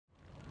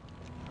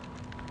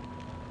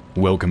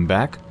Welcome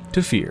back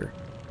to F.E.A.R.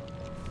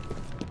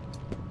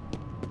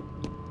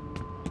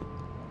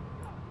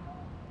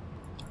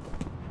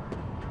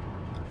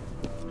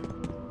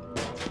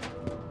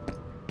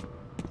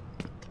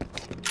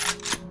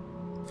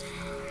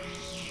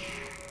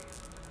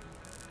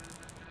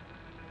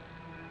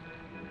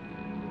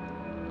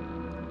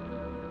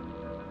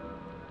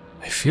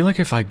 I feel like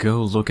if I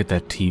go look at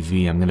that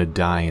TV, I'm gonna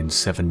die in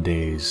 7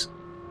 days.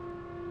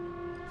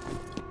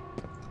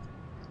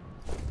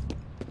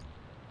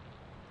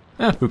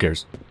 Who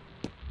cares? Give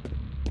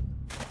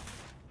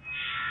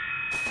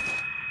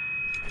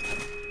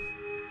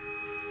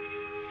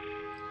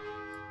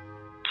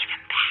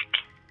him back.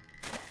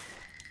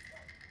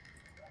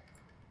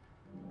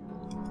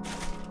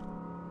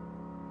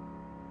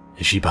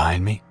 Is she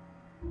behind me?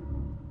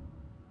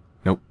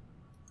 Nope.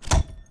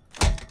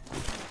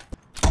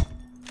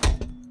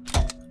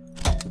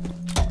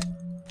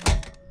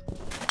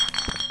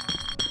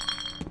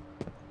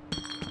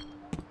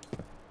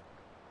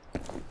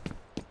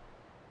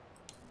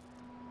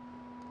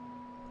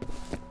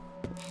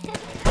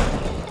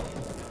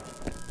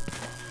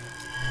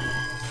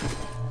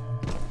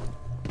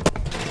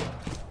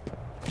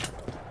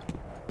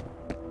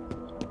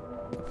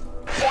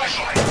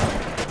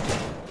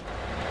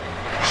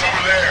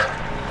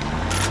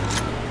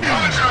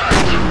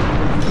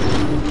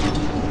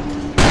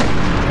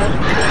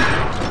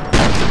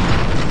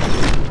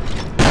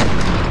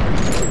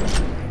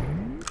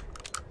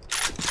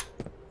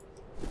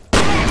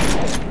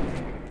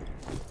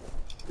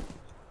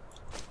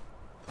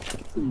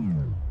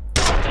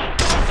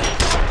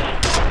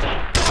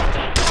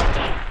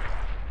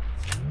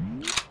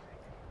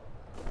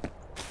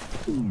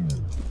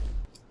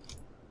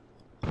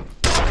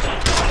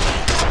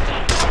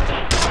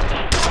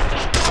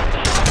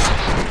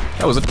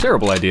 That was a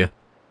terrible idea.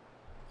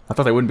 I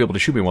thought they wouldn't be able to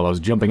shoot me while I was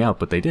jumping out,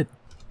 but they did.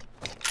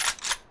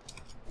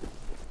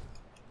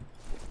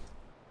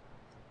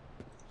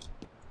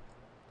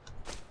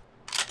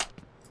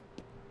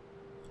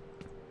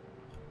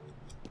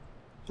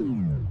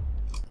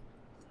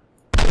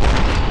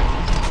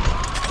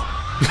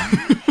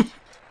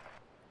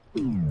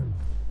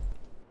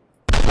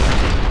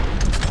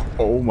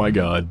 Oh my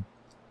god.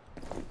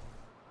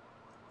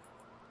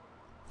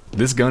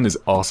 This gun is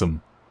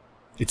awesome.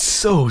 It's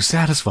so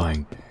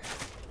satisfying.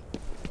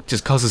 It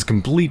just causes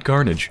complete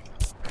carnage.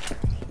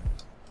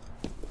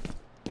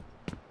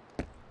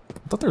 I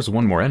thought there was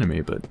one more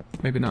enemy, but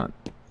maybe not.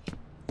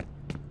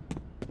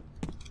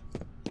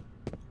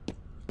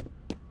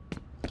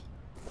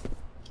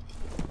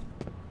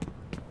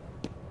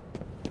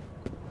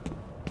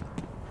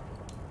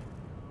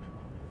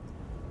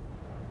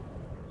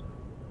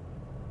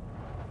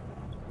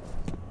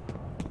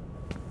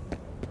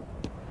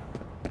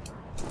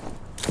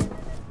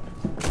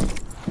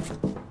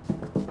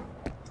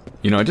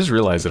 You know, I just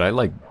realized that I,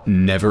 like,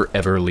 never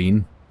ever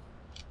lean.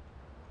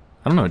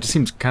 I don't know, it just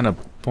seems kind of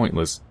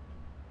pointless.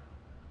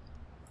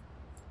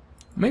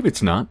 Maybe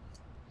it's not.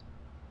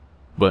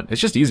 But it's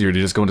just easier to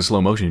just go into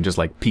slow motion and just,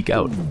 like, peek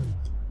out.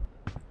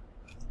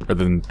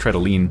 Rather than try to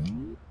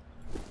lean.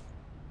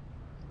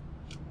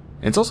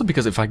 And it's also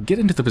because if I get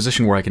into the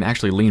position where I can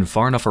actually lean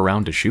far enough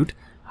around to shoot,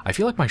 I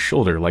feel like my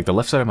shoulder, like the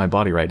left side of my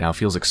body right now,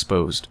 feels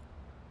exposed.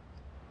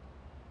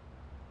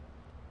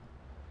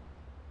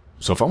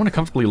 So if I want to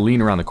comfortably lean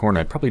around the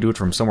corner, I'd probably do it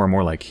from somewhere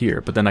more like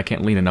here, but then I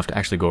can't lean enough to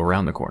actually go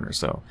around the corner,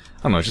 so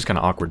I don't know, it's just kind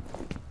of awkward.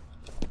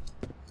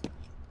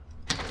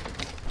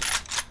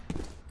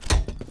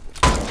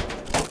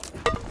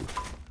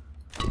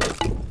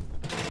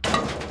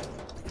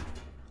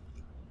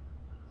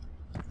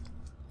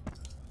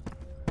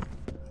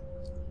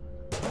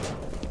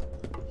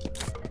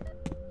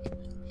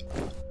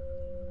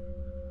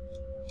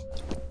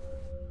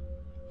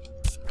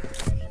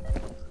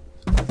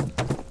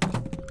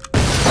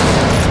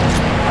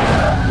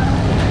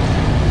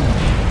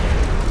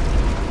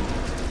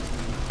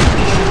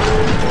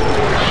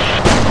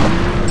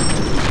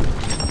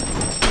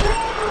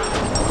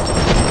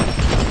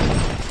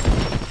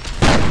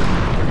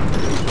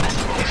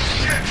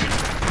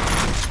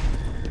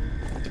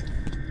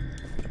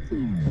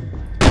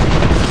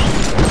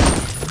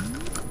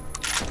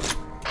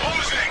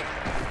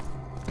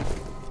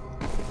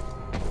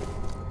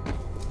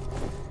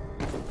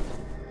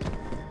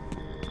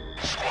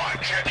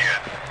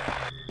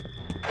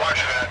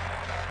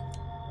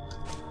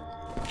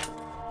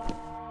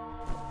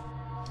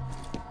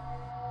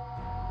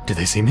 Did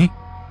they see me?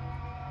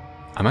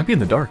 I might be in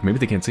the dark. Maybe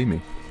they can't see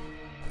me.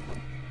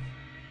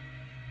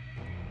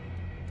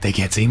 They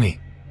can't see me.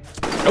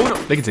 Oh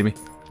no, they can see me.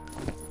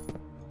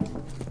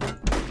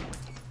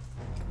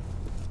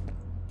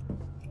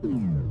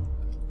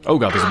 Oh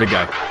god, there's a big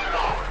guy.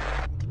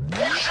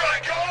 Where should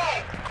I go?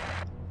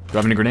 Do I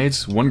have any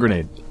grenades? One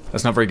grenade.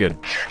 That's not very good.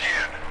 Check in.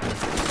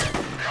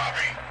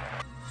 Copy.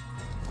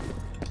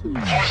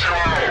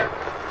 4-0.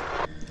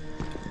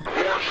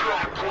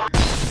 4-0.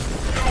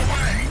 No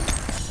way.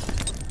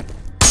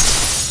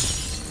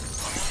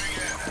 I'm moving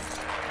in.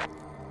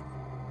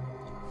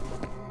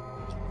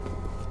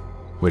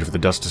 Wait for the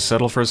dust to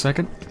settle for a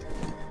second.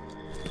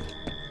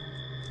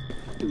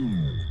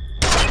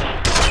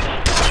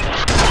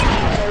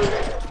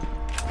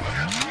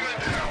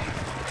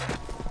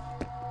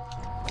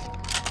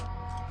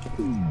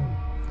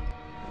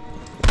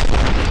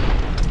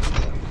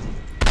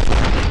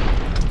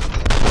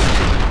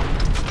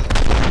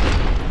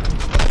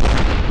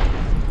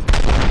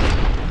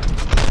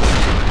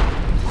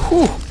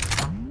 Whew.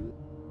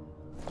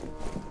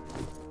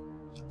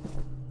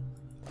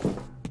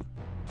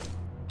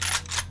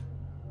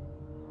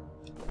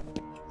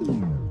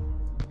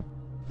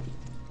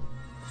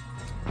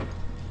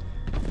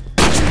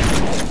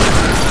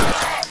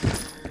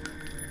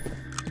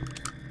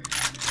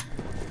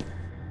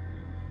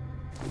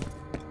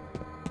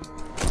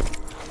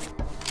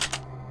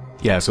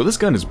 Yeah, so this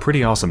gun is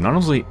pretty awesome. Not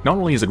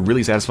only is it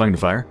really satisfying to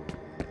fire,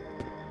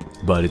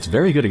 but it's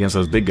very good against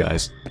those big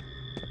guys.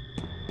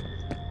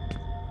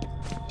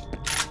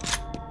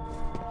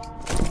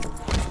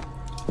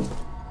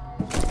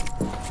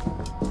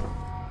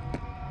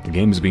 The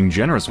game is being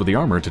generous with the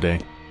armor today.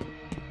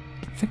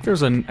 I think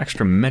there's an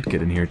extra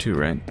medkit in here too,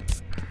 right?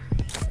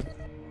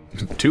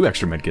 2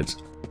 extra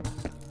medkits.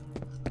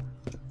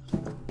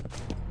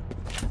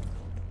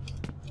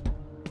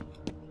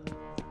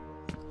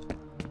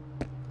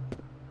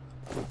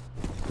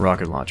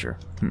 Rocket launcher.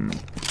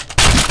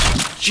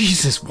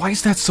 Jesus, why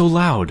is that so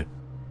loud?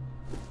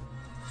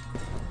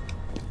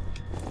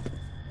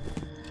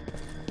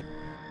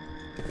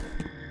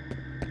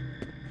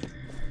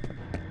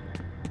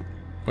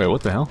 Wait,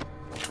 what the hell?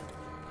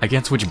 I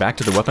can't switch back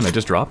to the weapon I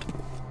just dropped?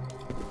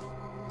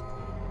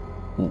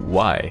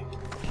 Why?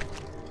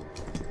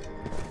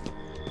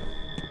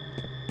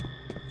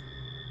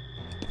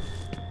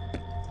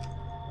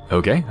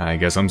 Okay, I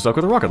guess I'm stuck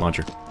with a rocket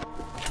launcher.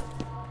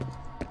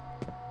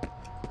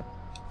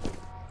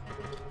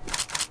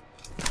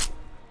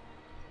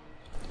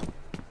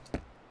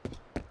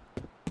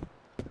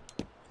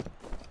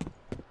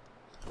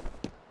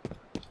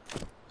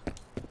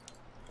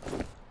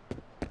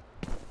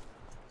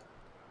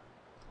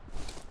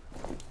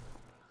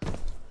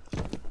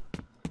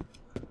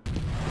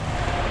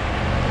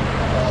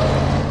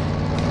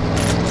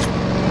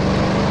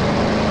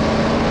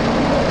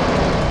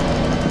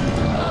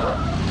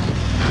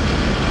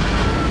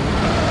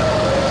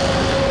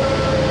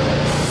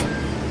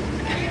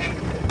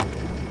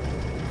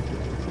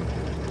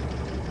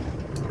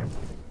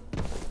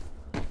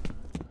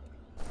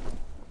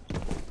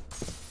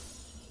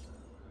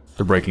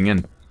 They're breaking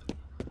in.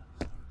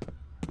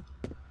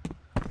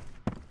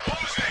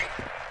 Closing.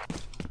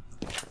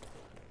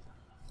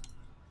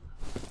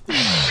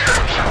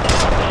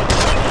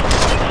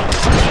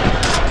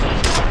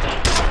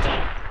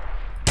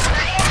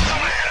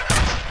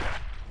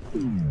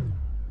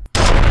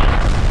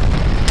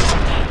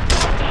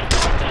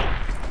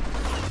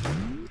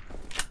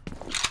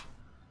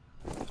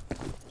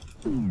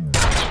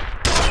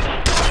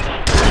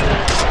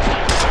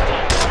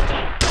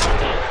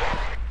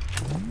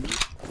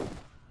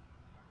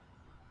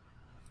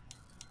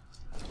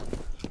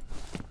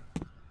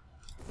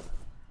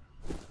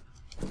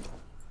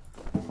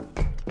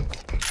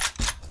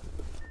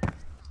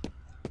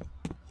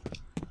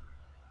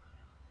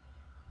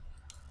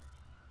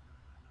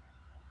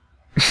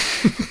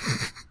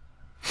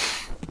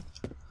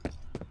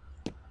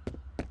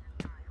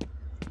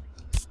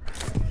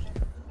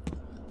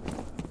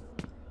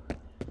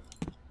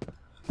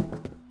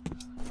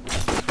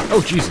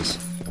 Oh, Jesus.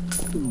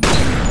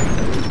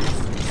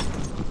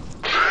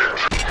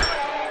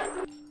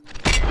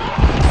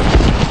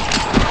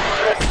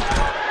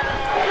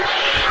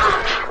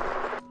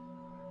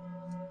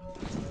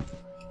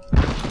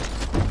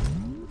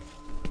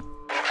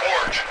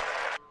 Report.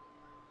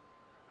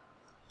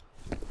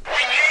 We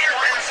need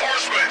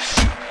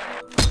reinforcements.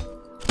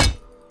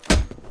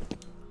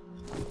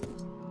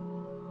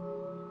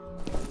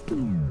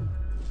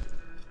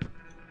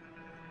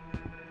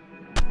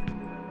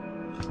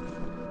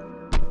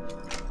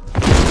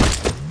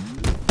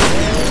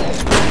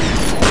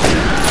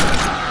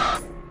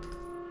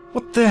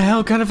 What the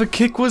hell kind of a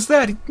kick was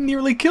that? He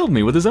nearly killed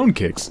me with his own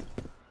kicks.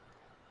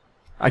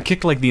 I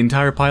kicked like the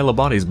entire pile of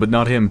bodies, but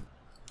not him.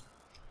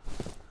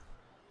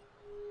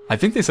 I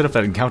think they set up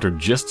that encounter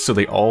just so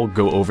they all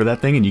go over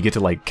that thing and you get to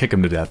like kick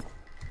him to death.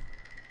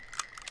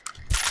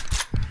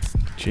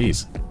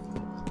 Jeez.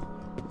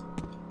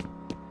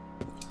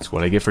 That's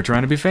what I get for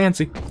trying to be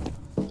fancy.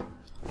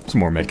 Some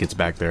more medkits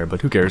back there,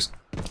 but who cares?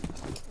 The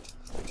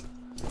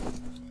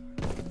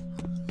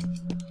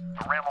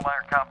Ramble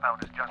Iron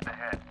compound is just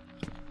ahead.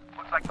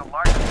 Looks like the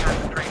largest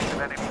concentration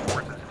of enemy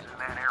forces is in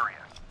that area.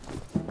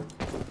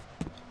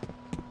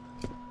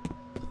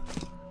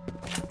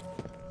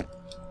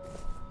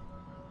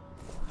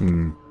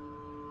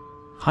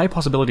 High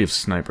possibility of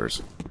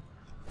snipers.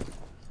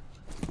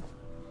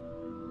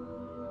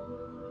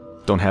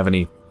 Don't have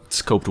any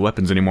scoped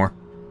weapons anymore.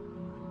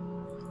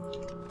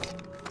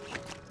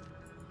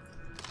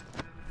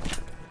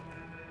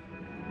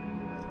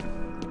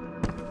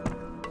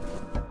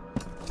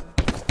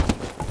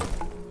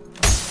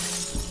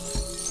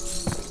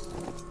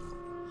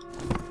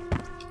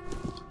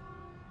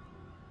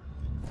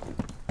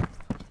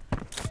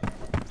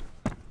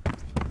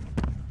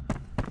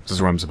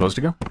 where I'm supposed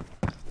to go?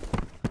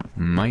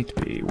 Might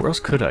be. Where else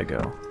could I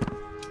go?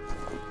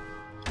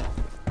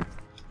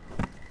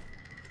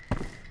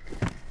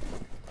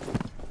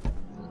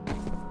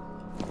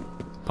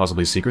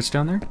 Possibly secrets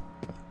down there?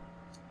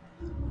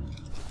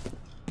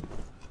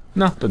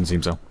 No, doesn't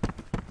seem so.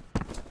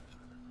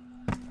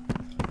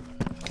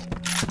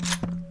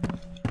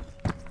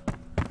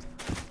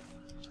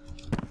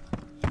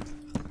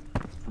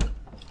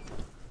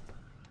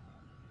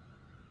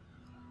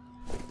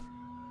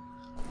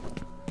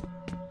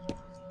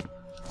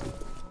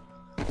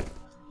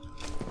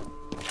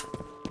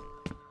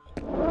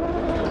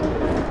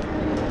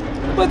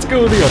 Let's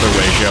go the other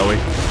way, shall we?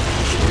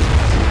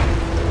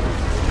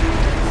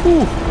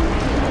 Whew.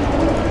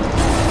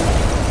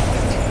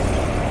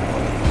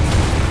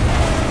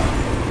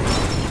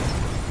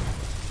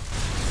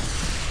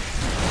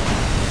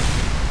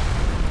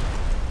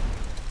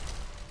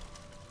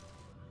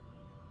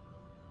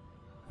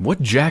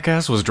 What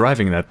jackass was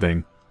driving that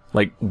thing?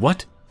 Like,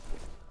 what?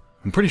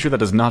 I'm pretty sure that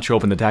does not show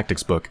up in the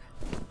tactics book.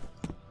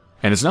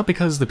 And it's not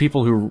because the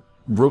people who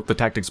wrote the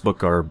tactics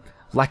book are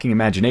lacking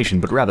imagination,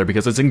 but rather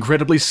because it's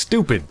incredibly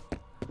stupid.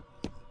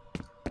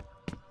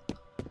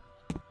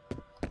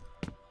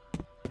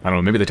 I don't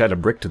know, maybe they tied a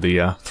brick to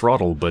the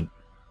throttle, but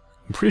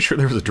I'm pretty sure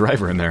there was a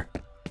driver in there.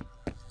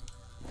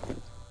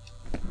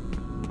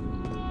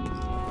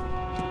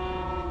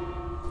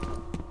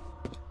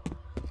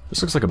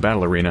 This looks like a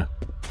battle arena.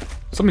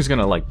 Somebody's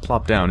gonna, like,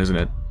 plop down, isn't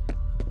it?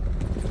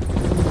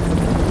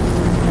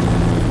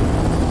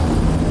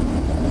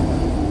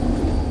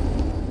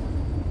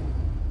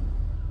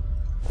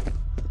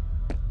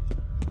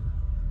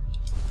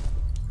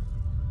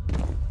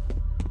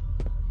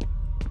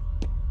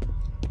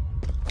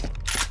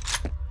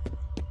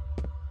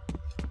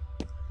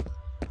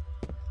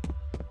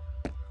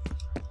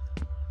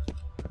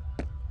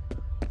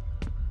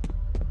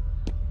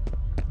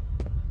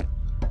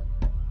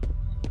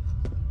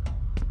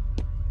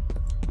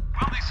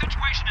 The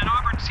situation in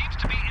Auburn seems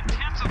to be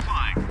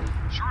intensifying.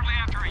 Shortly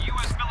after a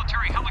U.S.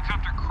 military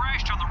helicopter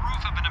crashed on the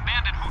roof of an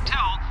abandoned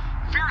hotel,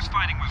 fierce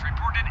fighting was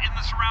reported in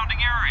the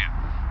surrounding area.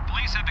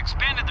 Police have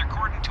expanded their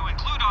cordon to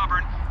include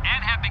Auburn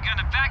and have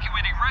begun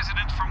evacuating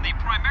residents from the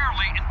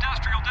primarily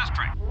industrial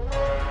district.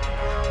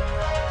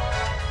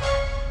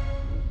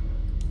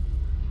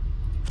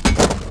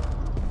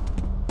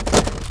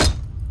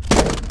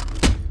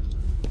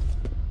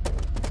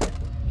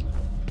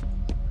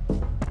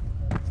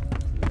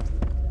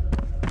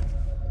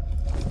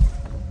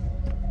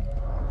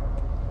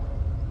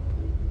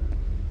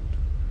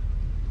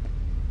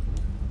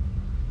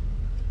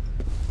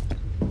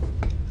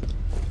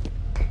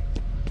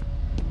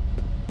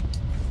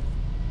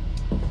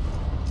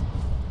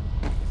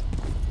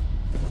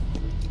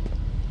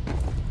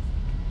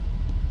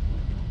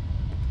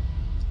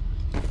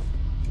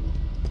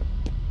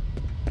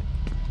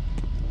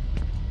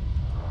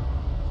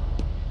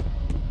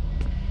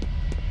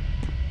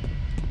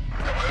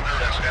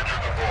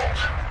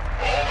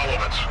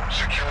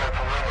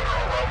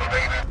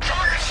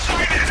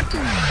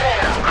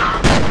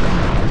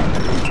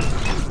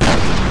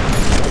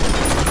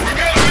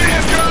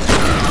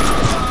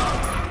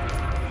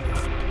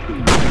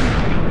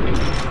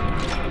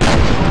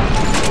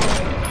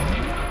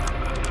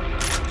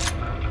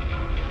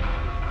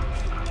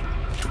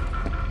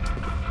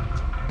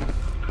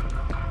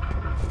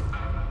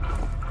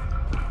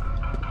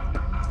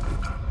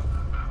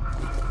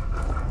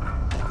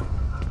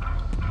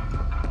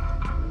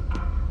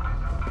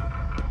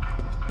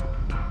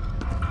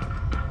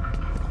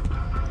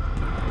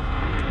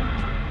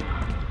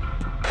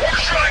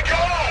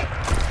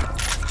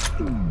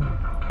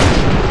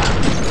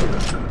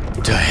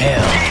 To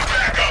hell.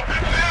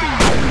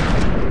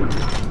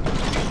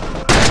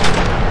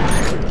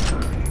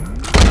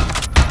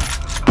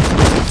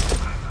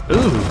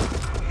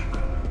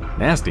 Ooh.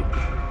 Nasty.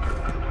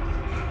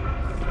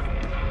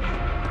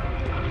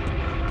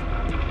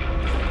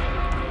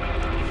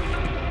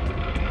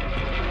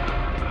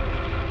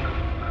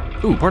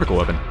 Ooh, particle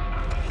weapon.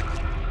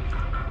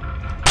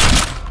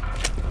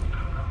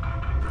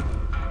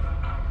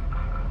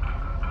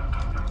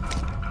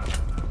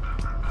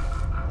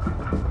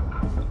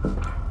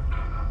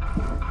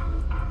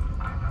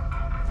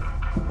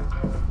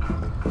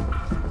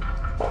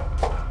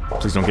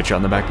 Please don't get shot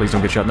in the back. Please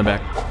don't get shot in the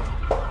back.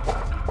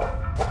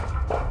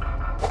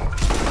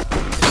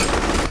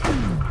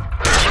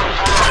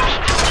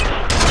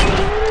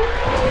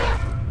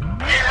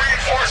 Need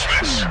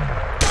reinforcements.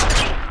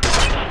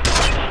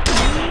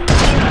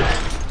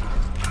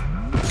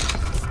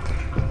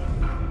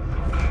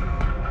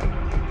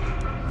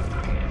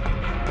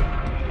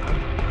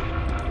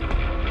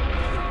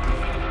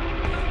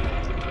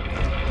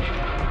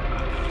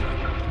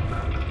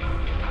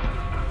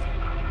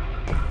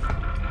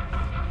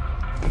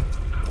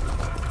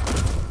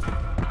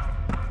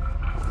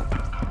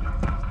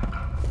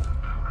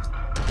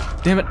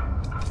 Damn it.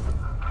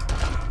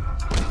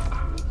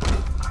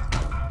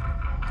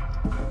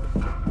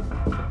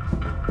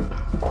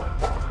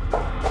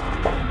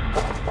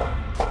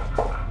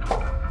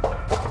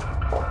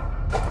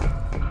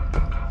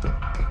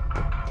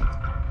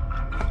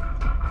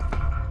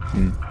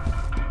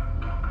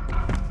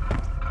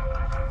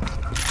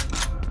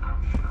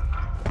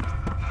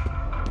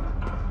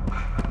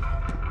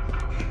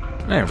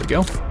 There we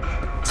go.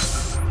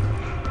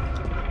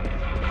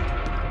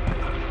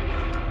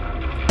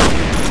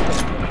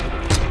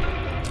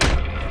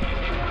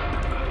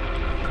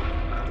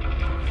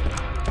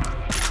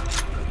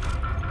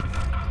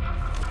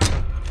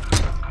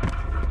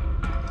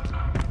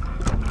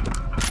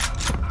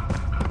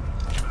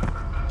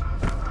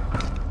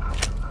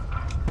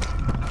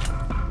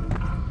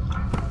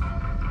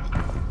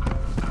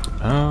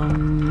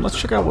 Let's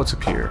check out what's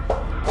up here.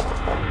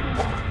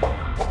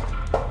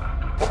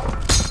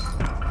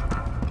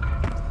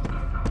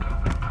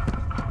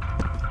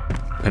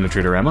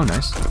 Penetrator ammo,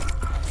 nice.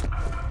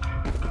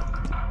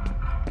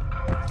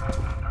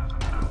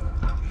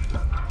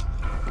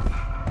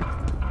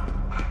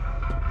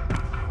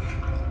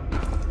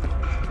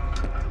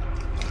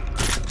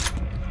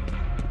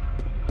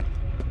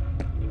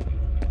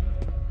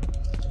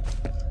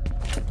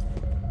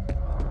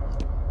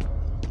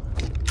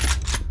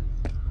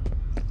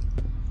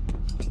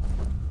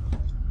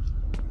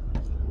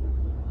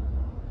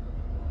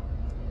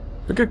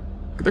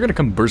 They're gonna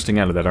come bursting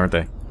out of that, aren't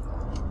they?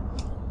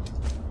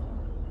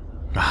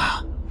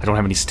 Ah, I don't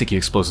have any sticky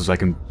explosives I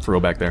can throw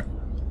back there.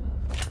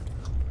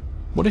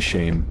 What a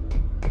shame.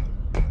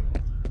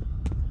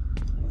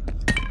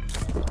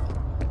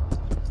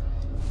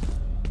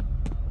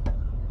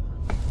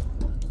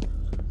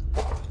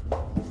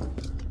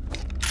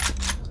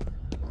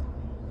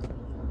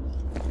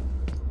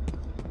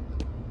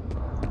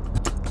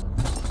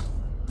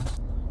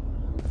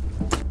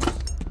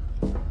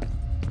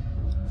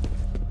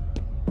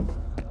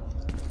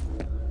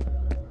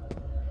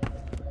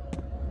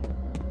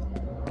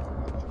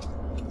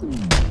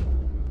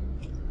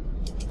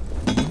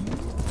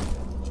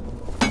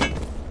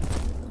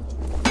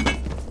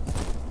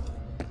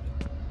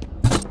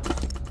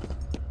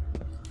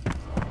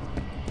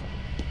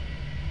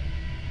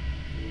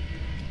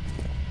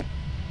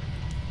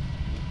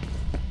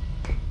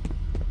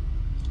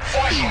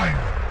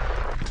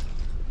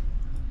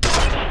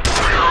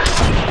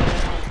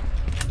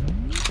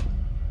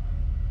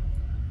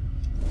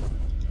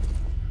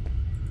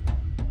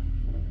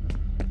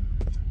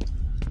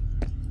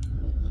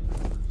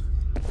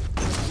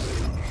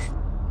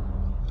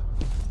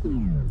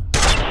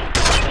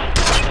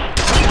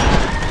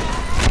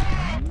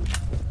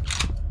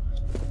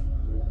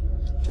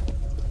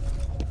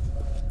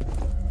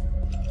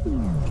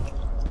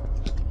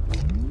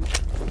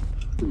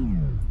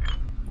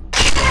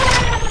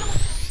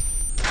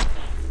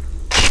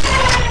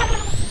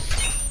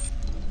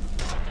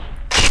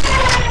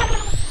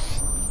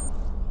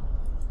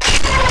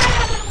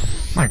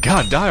 My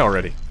God, die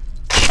already.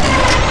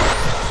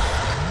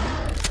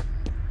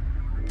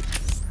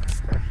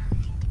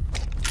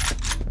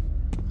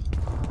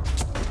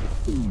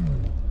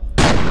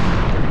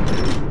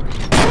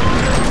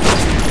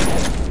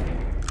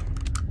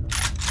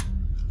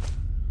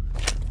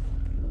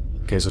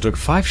 Okay, so it took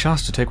 5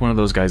 shots to take one of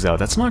those guys out.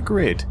 That's not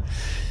great,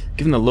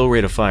 given the low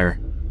rate of fire.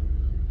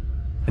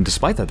 And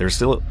despite that, it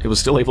was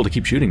still able to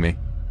keep shooting me.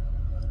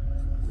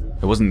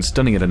 It wasn't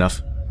stunning it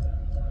enough.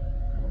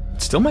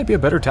 It still might be a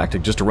better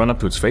tactic just to run up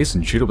to its face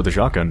and shoot it with a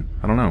shotgun.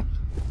 I don't know.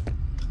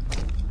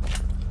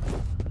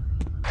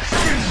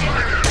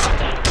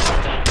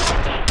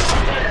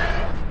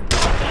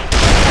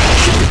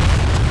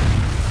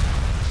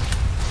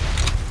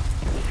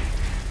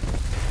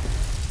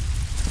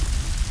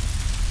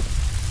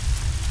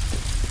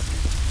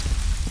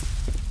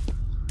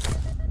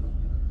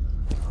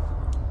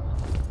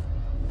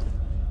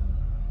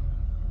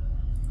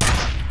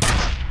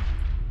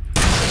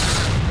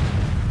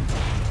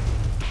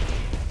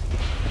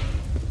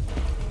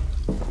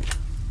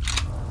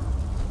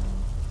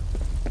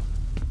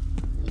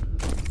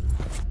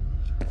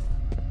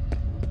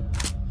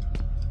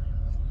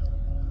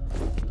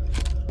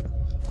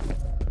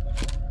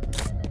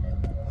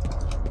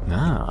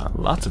 Ah,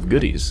 lots of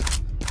goodies.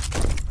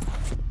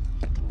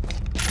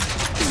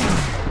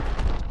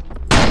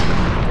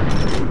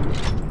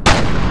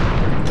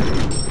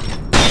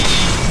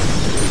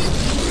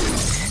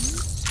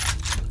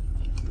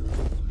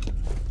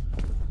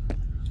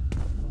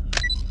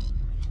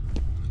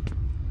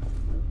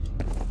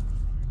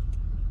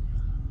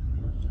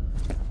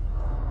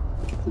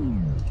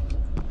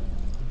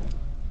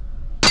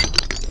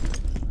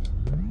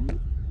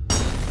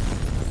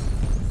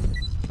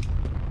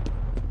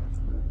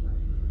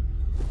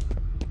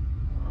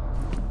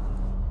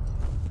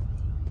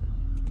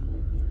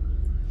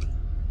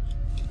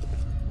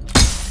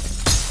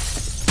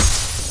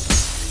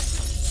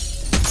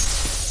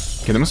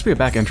 Okay, there must be a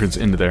back entrance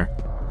into there.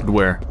 But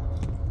where?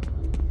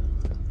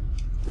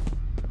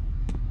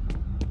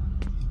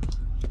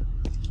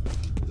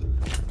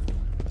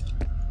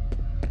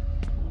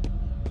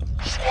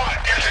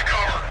 SWAT, get to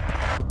cover.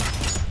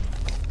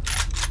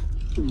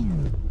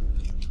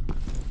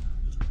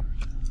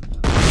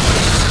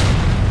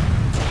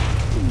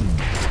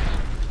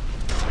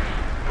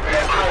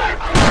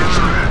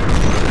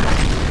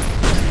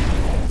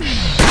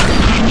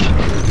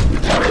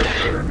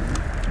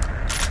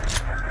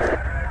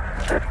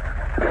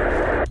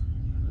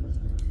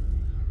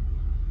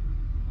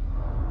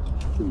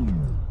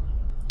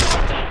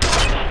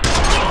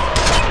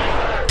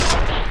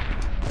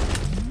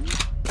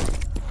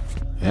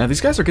 these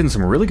guys are getting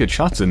some really good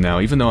shots in now,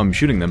 even though I'm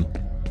shooting them.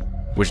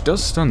 Which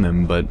does stun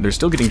them, but they're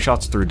still getting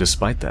shots through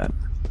despite that.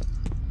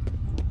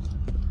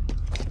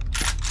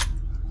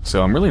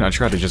 So I'm really not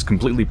sure how to just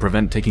completely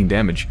prevent taking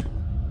damage.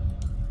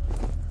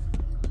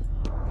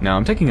 Now,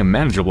 I'm taking a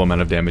manageable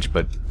amount of damage,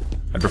 but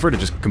I'd prefer to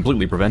just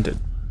completely prevent it.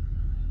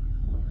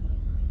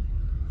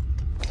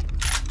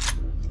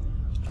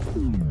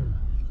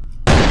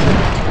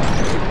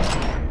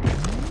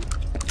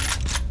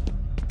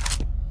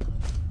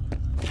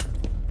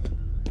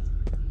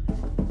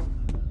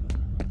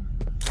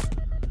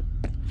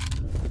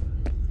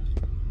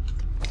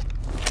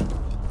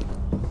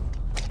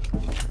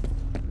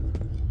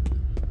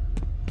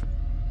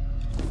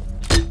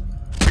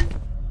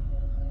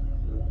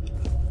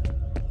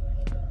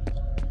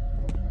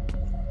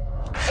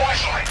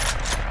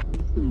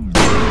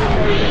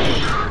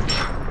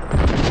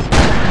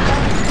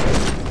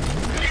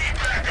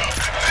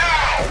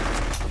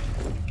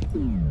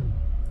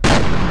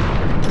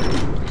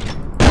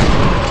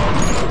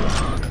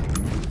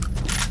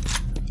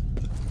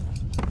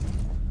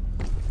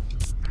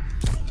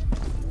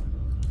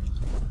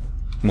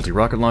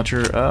 Multi-rocket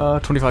launcher,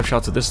 25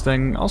 shots at this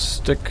thing. I'll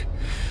stick...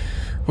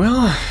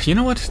 Well, you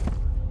know what?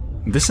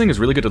 This thing is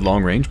really good at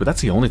long range, but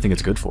that's the only thing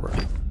it's good for.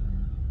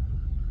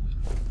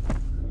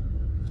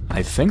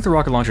 I think the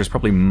rocket launcher is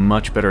probably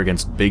much better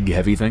against big,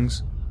 heavy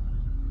things.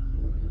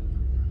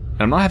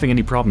 And I'm not having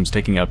any problems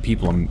taking out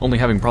people, I'm only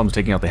having problems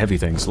taking out the heavy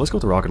things. So let's go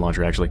with the rocket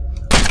launcher, actually.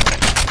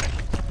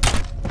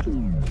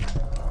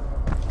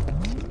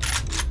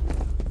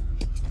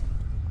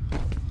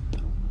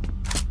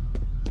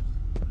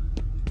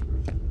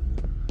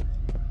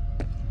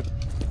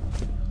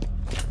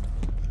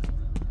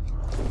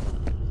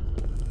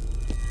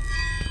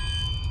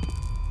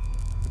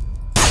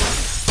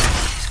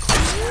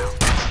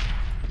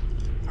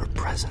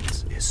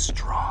 Presence is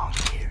strong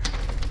here.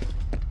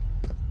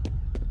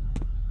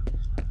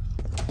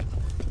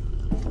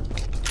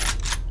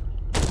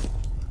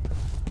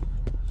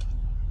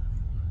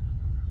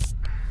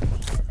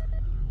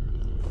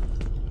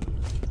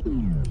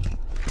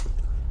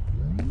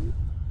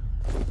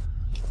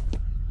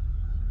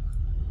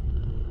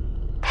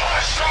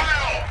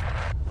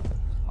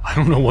 I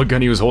don't know what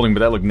gun he was holding, but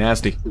that looked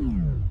nasty.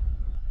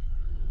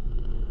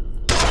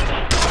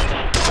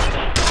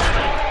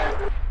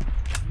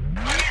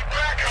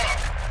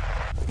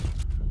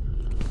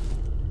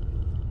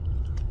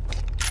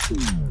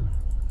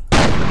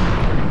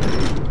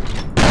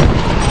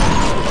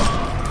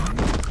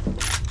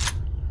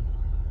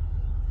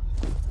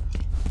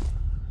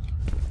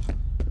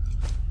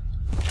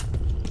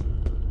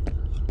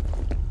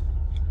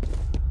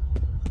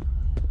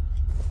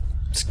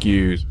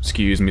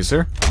 Excuse me,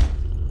 sir.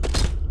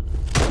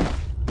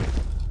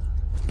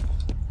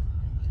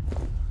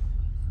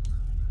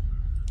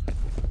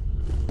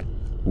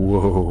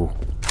 Whoa.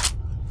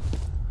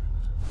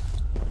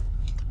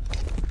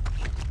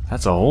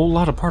 That's a whole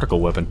lot of particle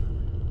weapon.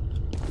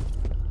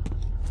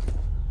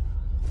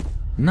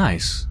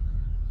 Nice.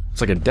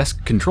 It's like a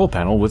desk control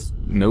panel with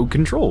no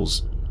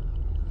controls.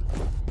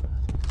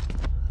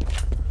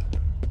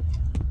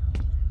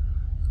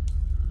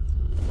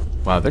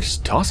 Wow, they're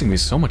just tossing me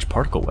so much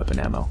particle weapon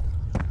ammo.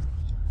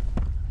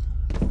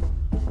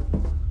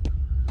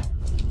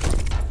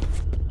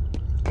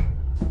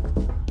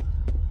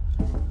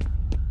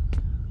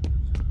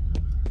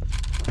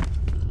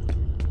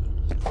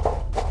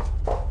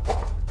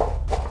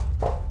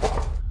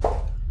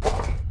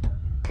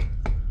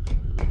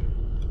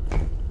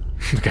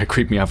 The guy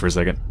creeped me out for a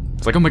second.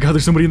 It's like, oh my god,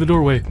 there's somebody in the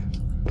doorway.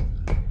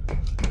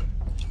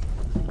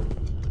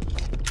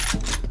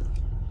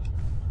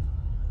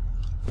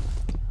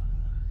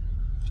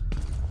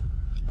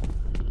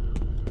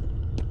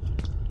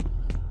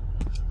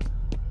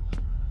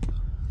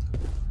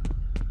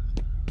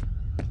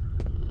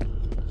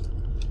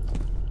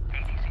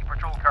 ADC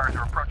patrol cars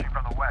are approaching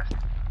from the west.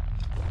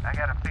 I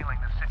got a feeling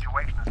this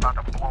situation is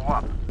about to blow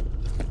up.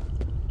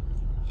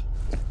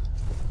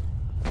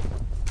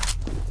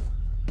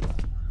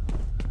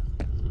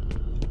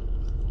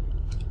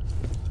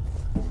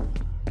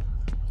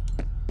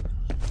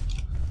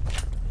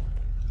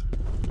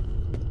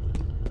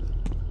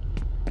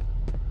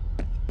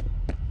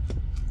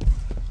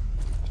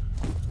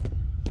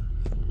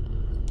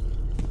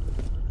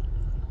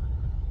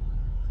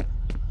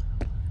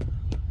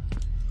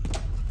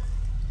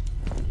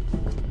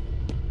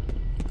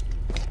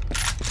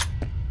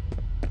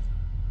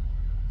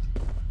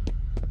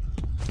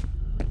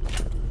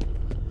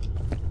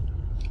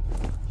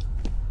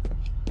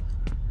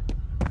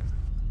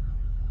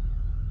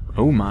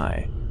 Oh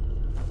my.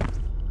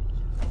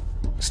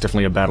 It's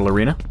definitely a battle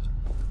arena.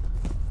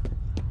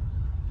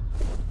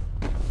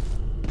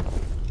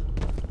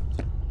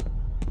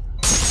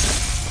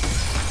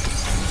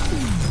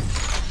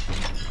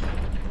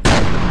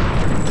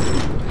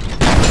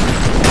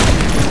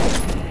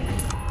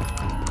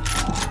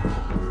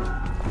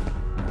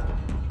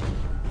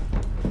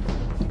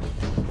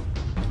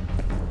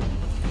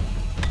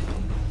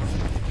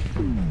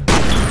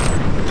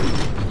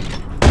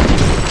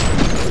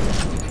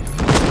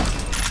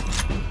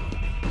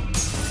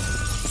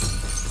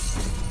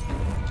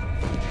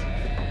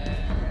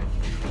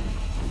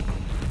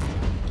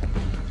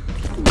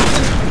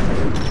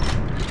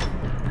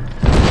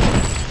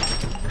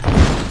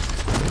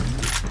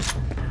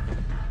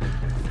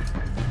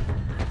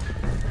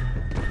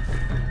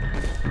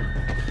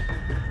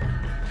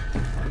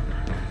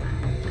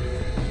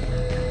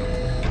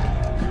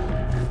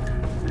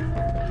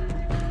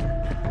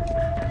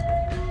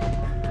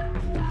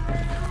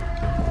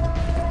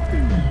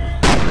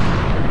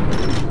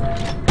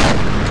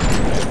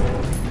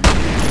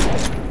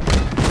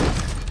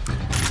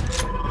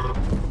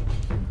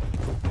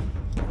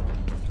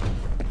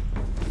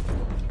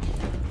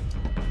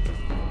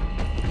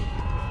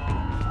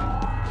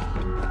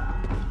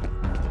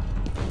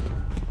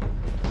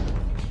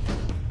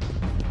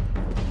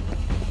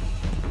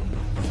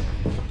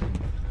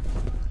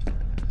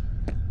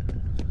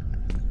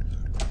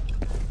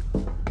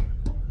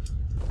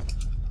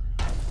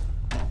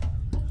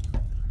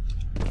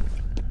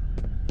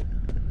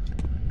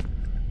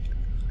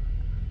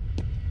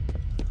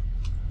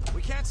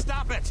 can't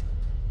stop it!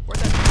 Where'd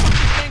that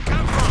fucking thing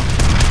come from?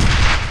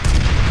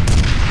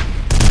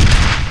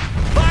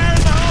 Fire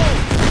in the hole!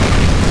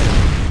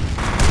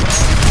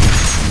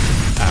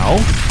 Ow.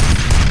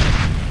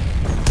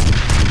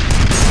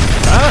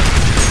 Ah!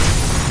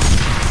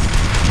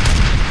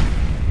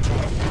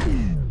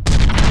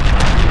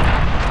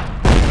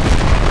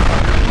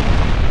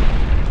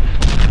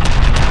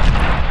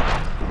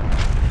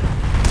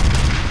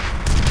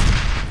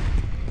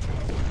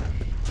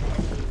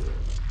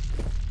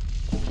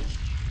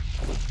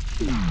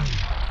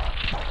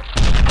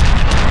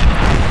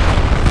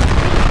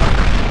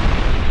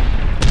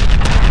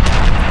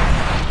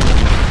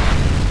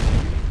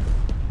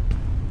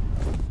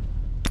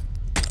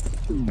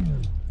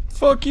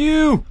 Fuck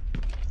you!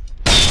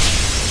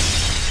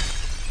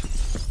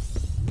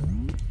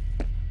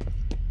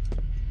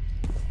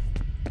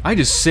 I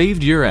just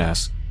saved your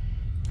ass.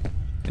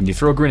 And you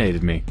throw a grenade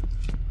at me.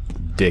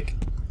 Dick.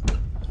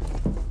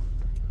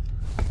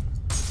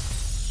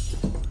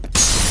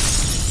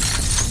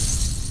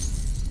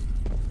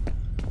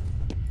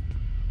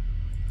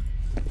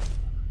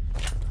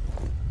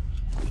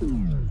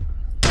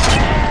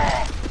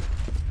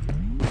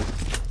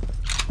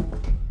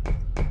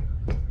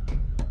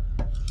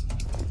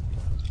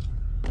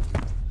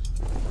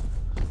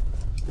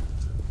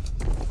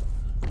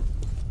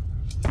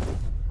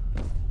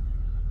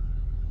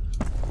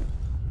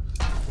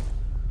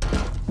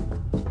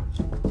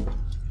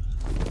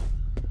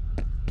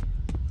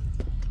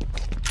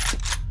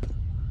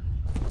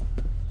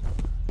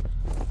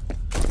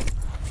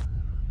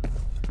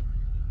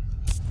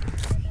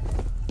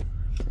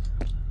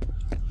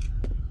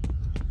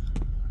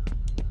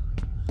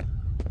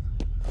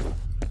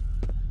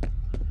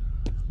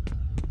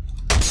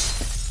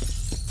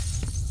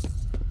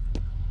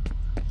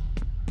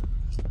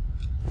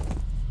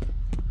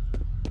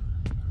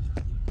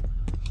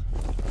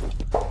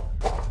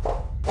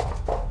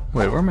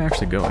 Wait, where am I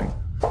actually going?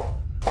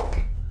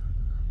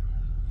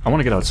 I want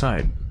to get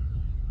outside.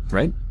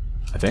 Right?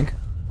 I think?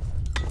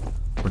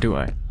 Or do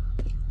I?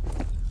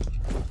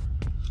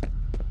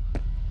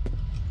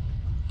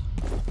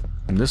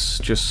 And this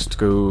just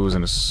goes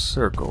in a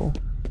circle.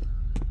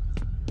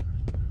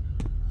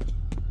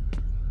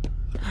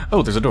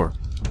 Oh, there's a door.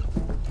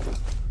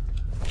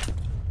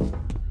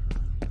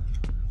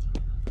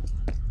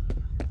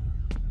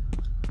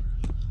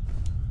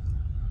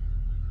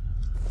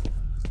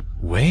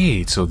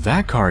 Wait, so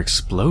that car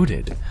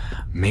exploded.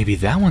 Maybe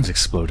that one's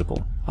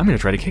explodable. I'm gonna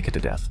try to kick it to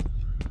death.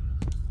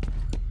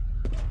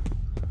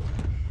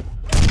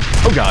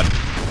 Oh god!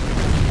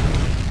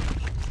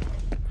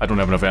 I don't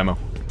have enough ammo.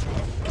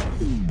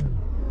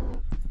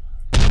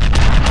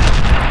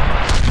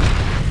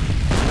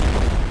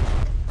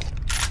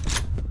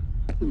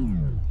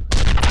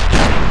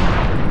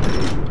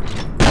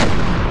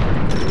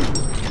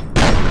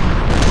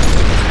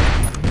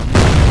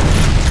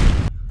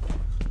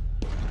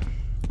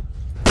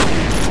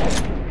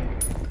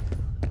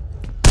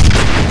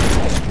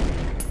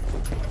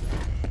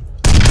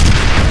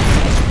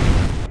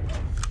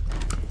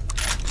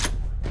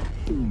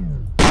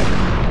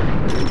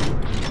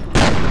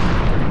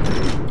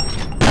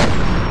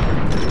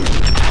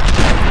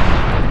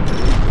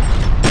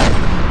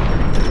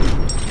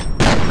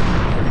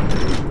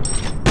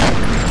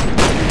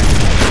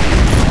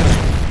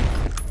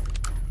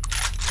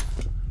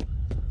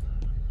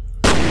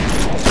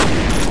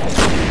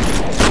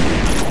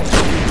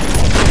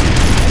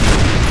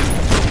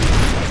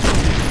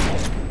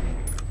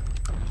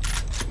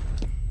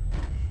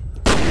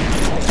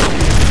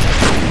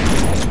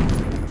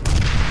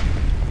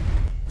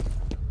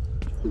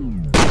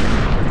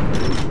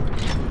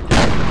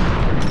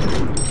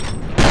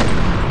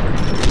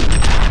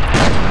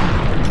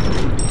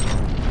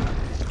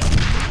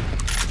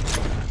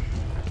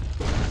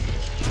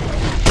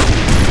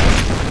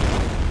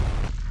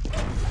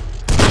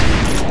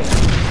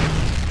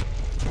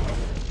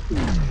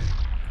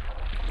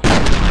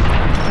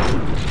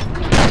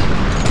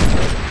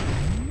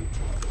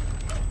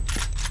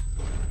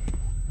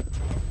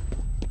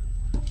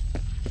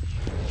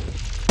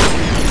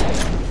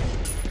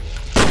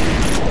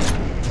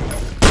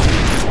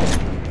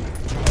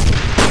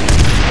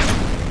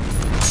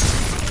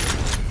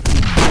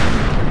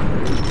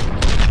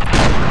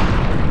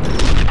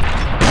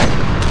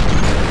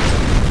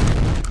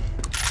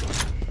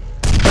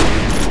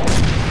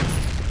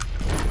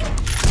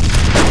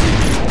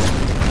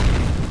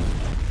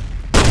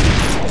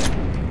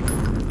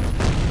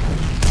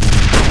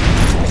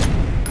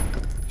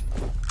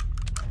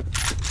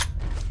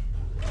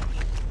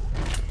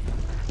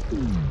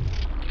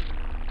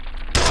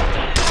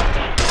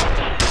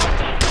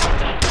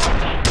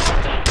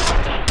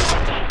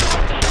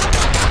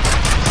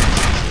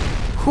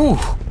 Whew.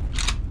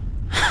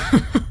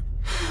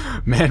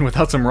 Man,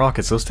 without some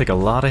rockets, those take a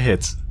lot of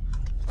hits.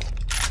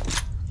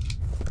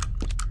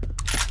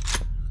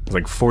 It's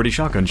like 40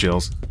 shotgun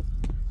shells.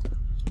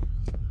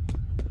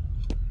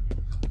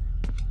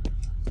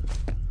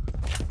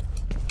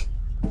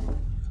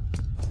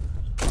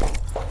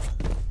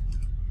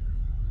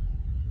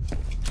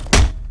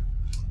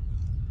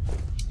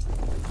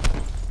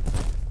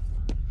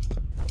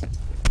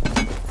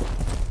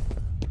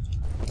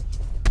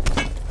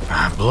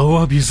 Blow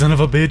up, you son of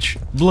a bitch!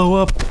 Blow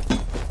up!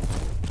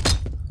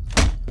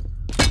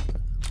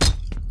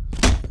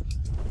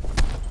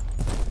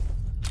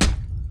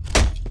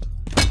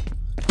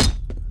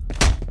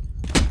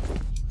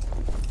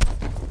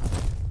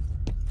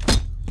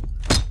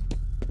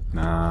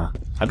 Nah,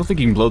 I don't think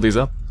you can blow these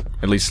up.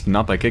 At least,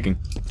 not by kicking.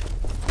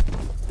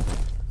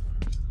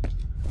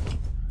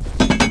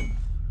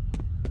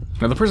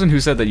 Now, the person who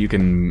said that you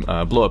can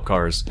blow up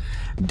cars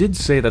did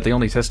say that they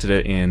only tested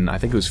it in, I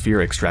think it was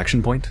F.E.A.R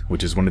Extraction Point,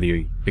 which is one of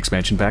the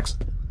expansion packs.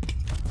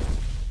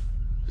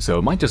 So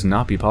it might just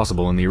not be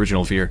possible in the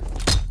original F.E.A.R.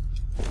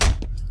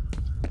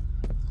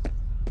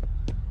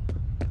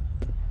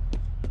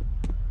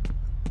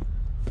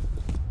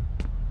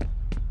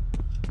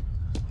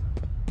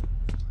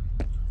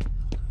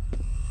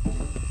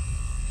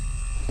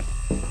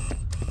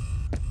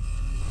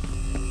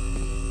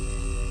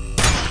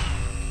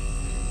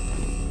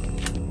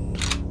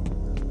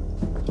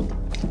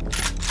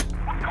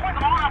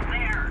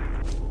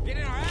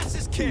 Getting our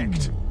asses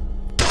kicked.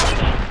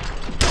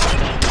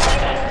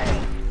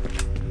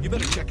 You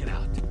better check it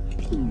out.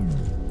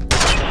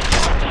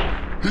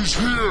 He's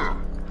here!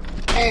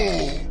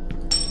 Oh!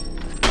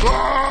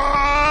 Ah!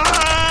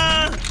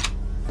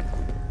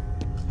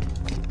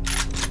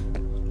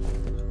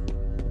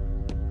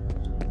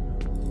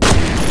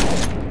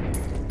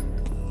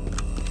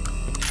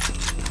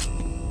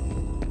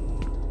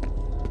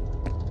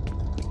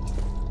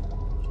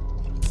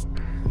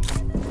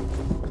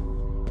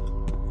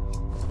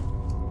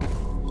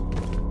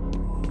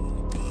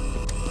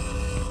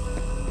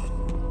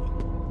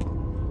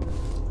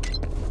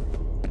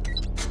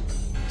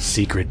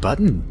 Secret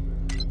button.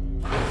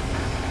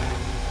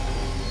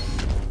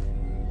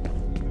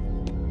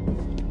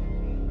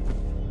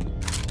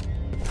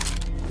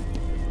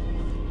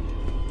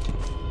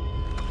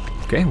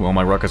 Okay, well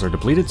my rockets are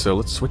depleted, so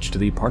let's switch to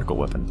the particle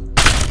weapon.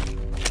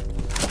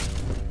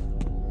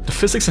 The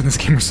physics in this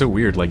game are so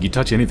weird, like you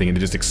touch anything and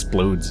it just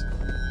explodes.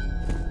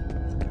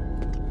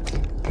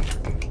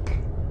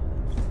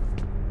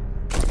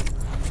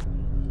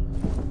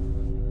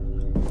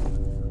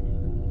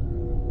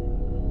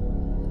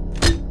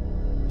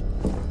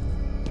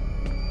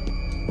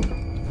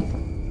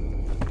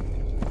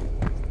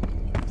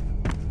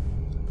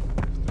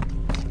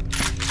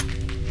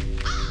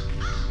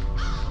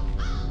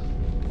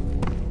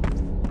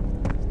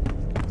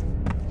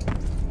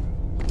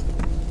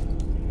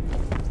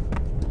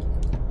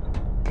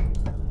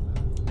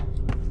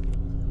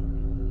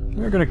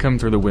 They're gonna come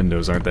through the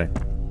windows, aren't they? This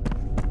is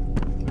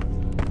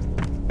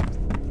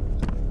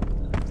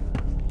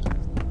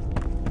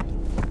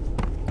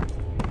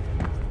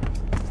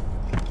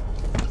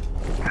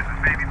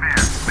Baby Bear.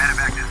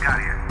 Medevac just got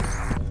here.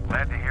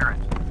 Glad to hear it.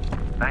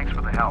 Thanks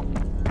for the help. Wish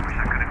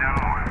I could have done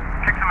more.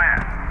 Kick some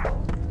ass.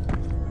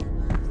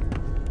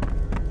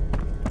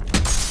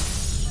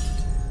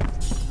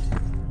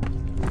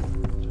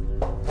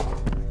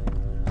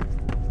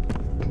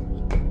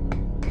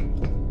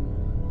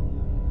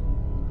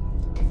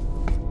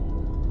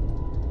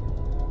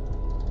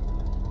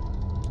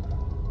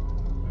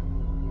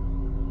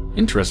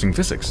 Interesting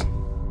physics.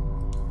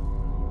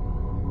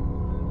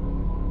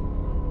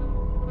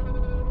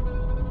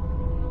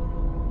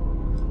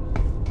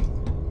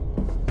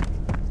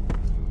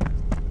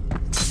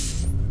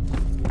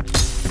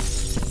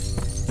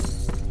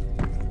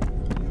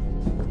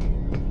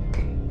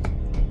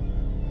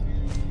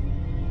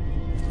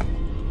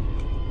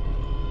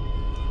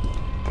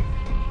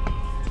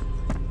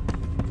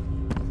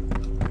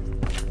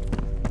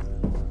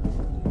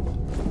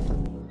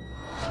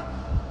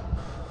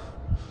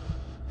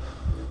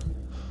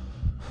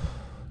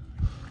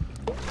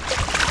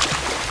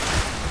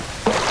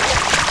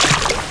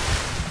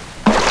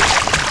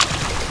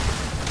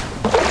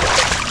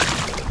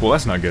 Well,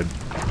 that's not good.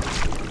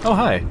 Oh,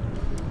 hi.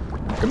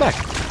 Come back.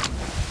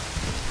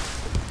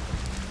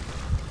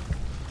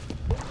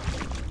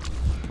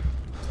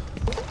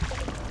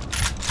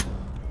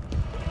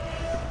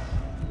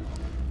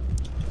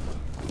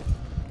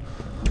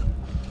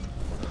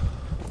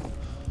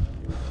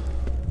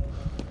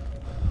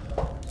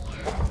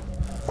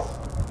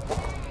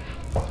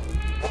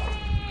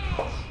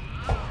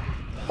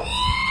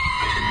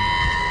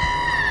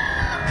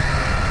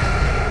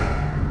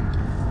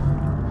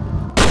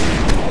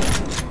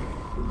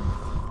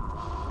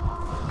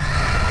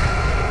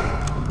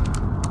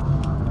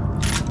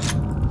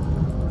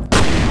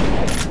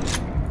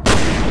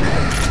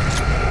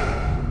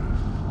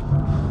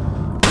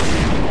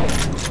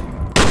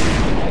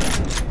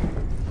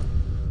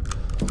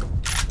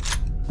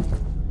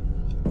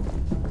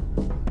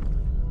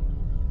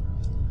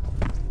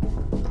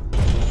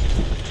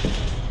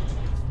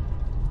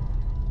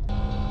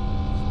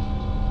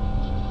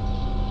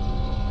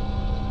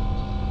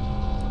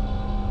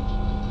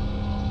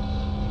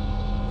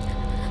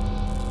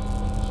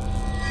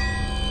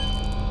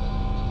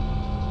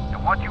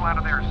 I want you out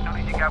of there as soon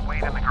as you got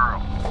Wade and the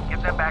girl.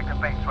 Get them back to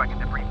base so I can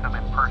debrief them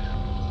in person.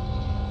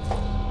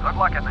 Good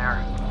luck in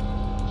there.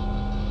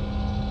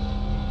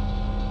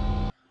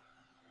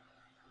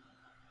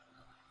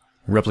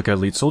 Replica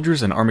elite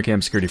soldiers and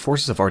Armacam security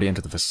forces have already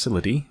entered the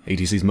facility.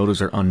 ATC's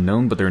motives are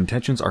unknown, but their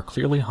intentions are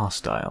clearly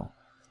hostile.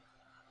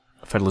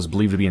 Fettel is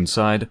believed to be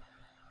inside.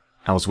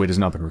 Alice Wade has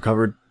not been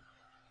recovered.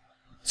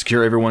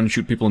 Secure everyone,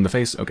 shoot people in the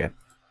face. Okay.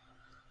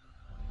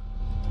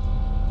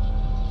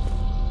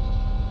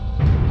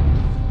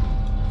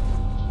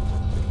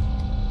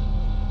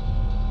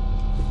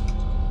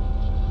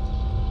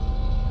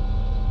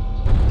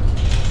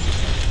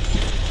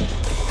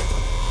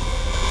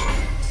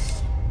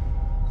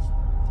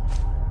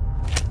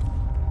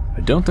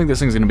 I don't think this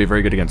thing's going to be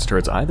very good against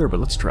turrets either, but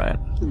let's try it.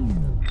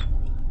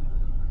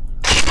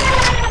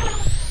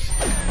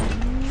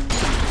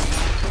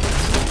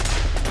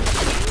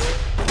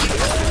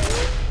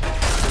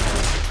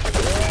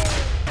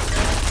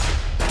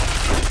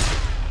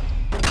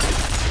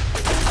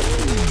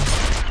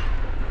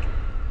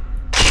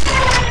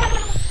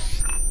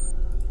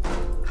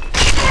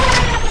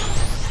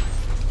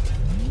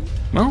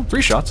 Well,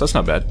 3 shots, that's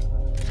not bad.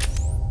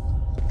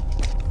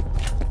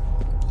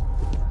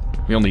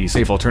 The only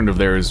safe alternative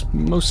there is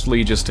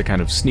mostly just to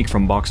kind of sneak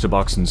from box to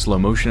box in slow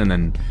motion and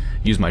then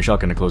use my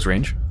shotgun at close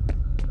range.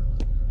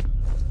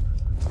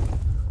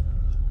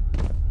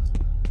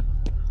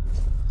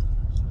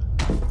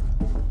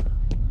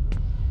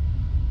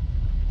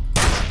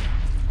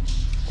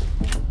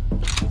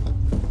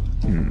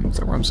 Is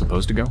that where I'm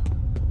supposed to go?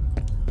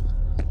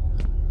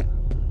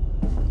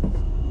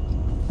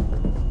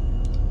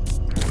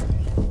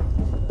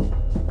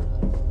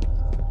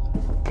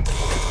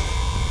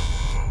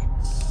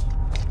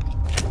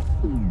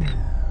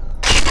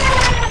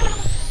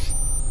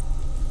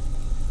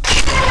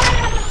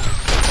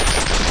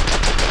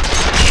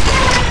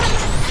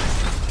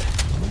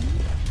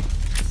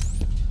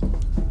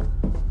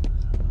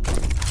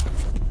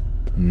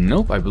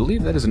 Nope, I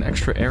believe that is an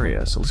extra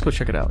area, so let's go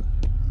check it out.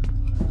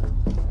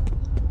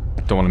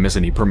 Don't want to miss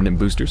any permanent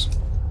boosters.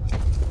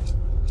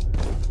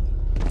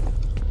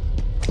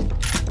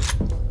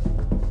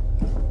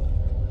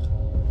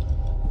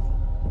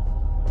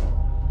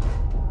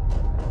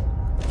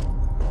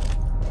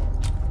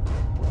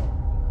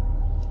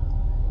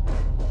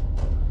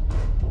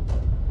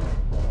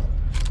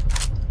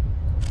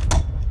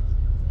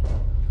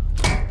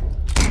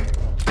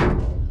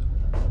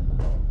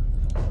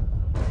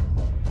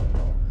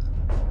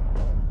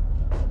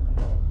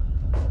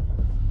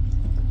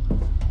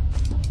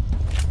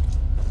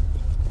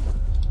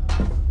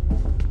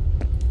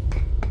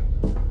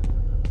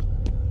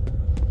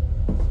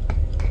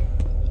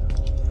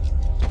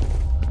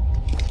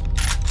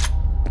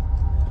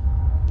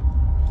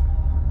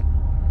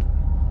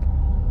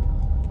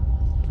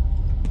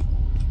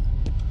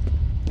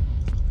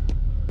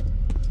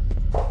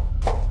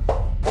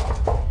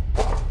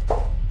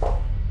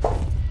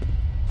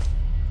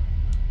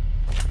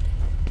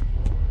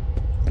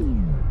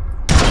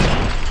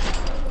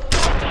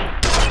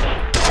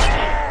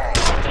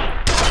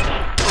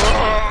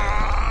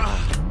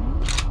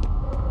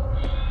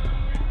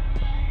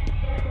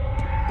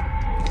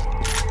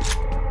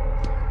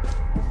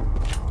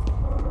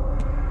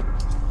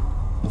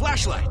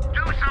 Flashlight!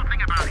 Do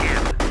something about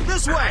him!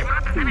 This way! I'm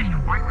not finished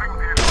fighting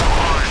with him.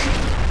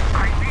 I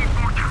need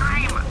more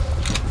time!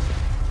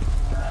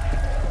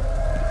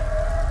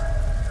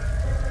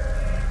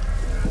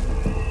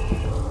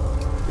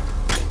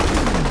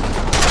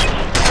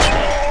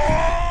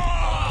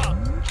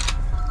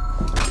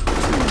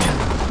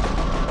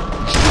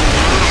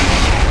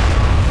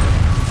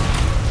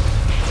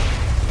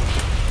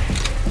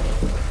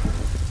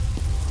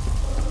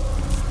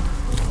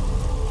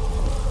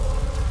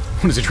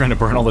 What is he trying to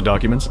burn all the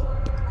documents?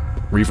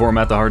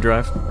 Reformat the hard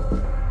drive?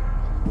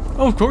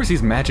 Oh, of course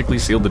he's magically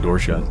sealed the door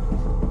shut.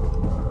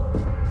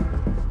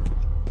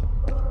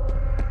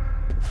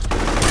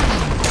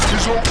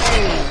 He's all old.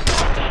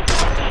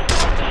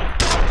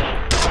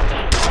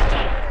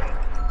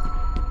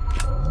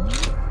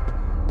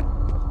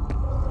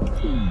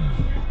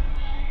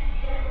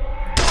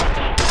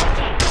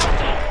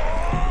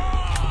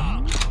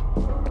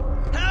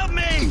 Help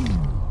me!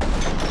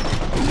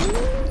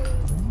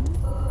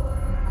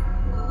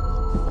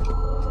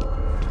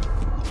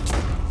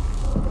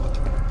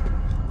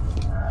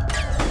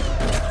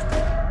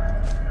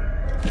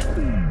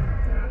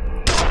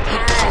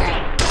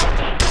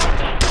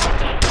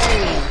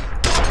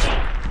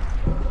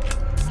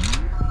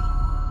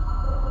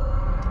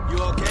 You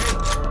okay?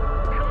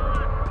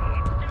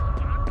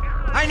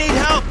 I need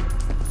help!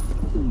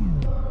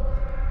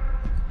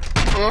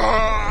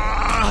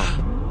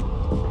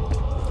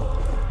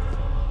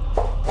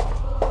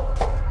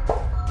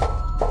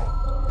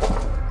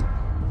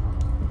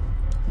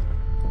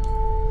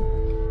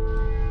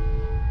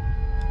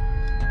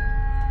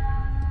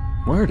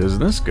 Where does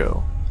this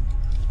go?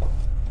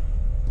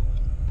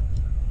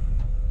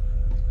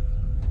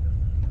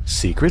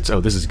 Secrets?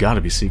 Oh, this has got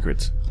to be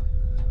secrets.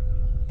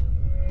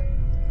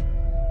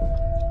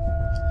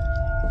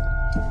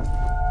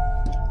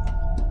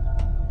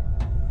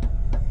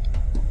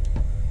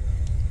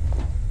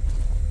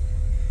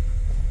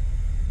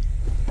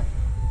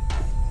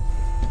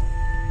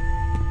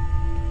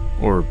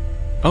 Or...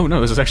 Oh no,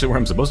 this is actually where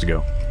I'm supposed to go.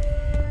 Norton,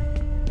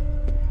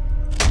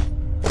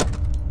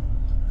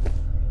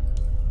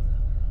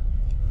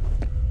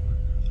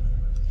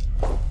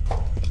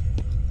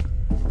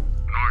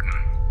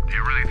 do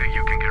you really think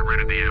you can get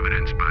rid of the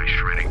evidence by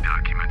shredding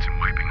documents and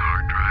wiping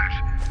hard drives?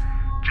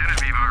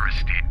 Genevieve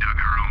Aristide dug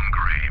her own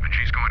grave, and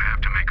she's going to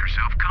have to make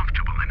herself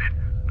comfortable in it.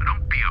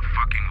 Don't be a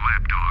fucking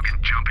lapdog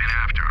and jump in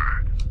after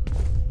her.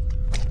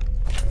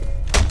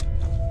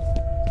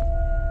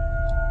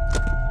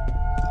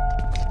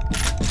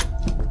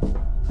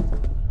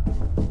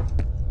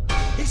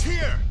 He's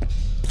here!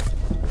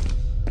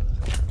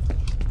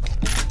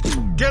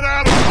 Get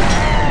out of here!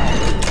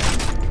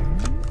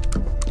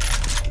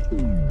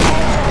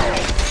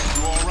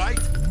 You all right?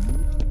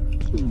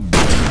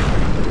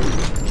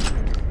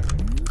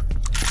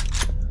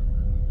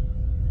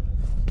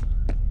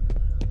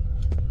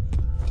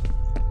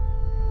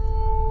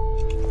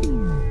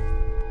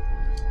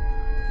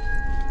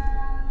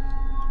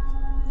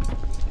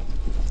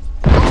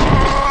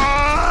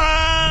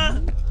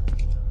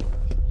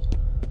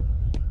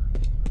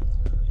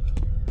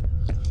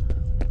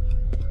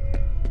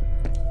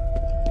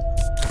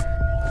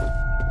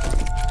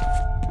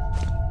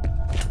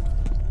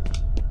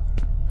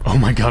 Oh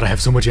my god, I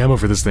have so much ammo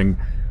for this thing.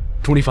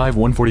 25,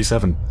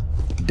 147.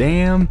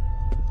 Damn.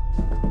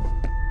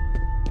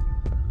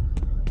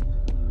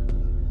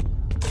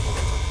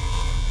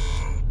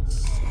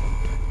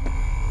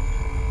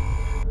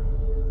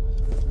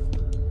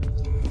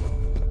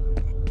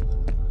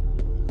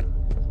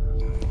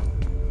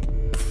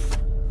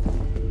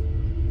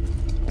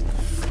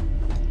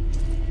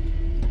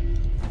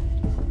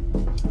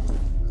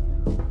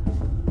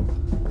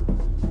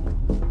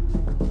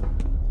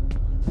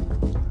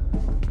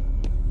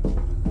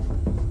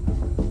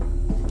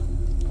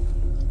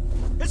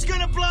 It's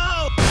gonna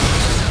blow!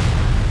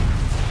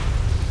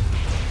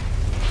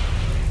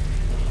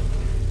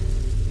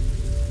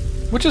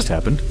 What just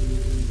happened?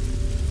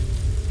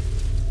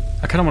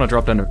 I kind of want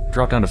to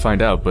drop down to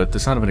find out, but the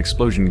sound of an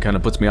explosion kind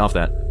of puts me off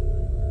that.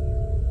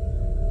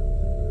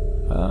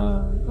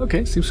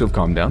 Okay, seems to have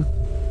calmed down.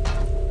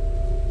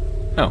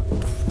 Oh.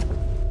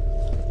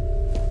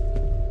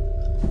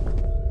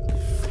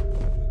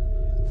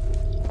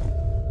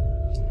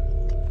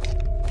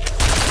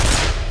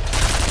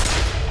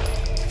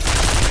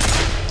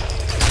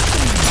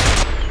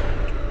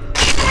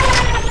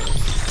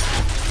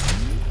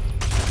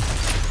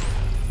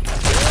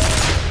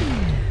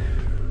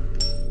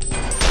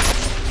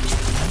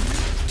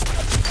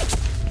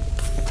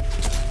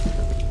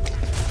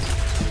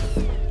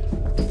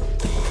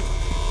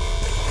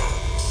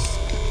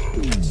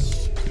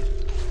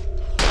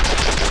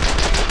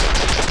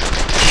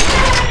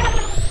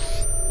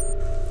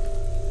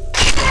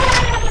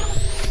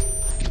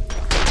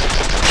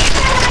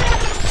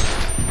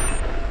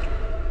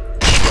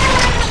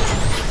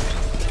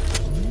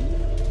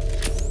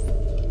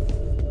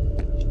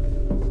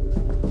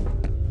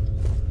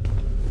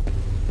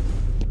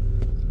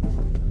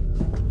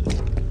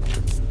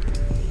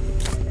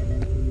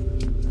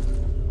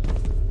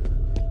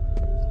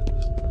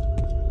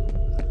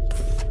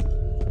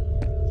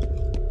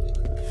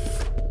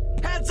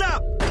 Heads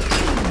up!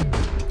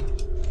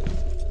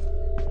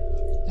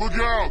 Look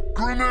out!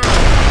 Grenade!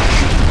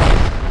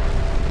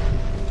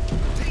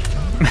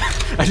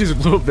 I just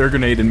blew up their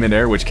grenade in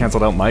midair, which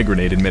canceled out my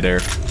grenade in midair.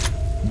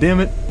 Damn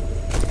it.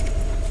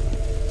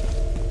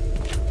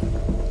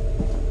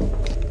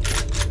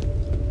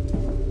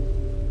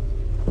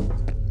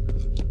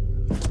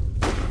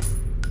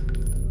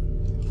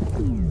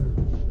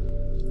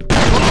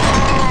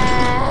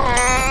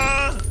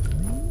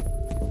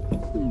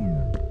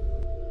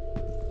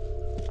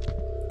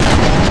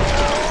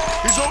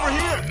 He's over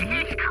here!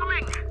 He's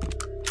coming!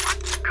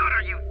 What good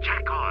are you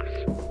jackoffs?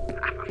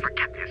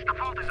 Forget this. The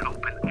vault is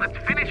open. Let's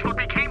finish what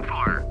we came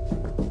for.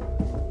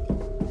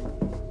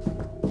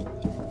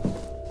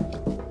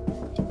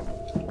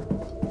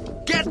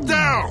 Get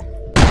down!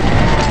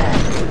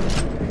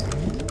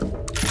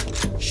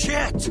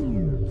 Shit!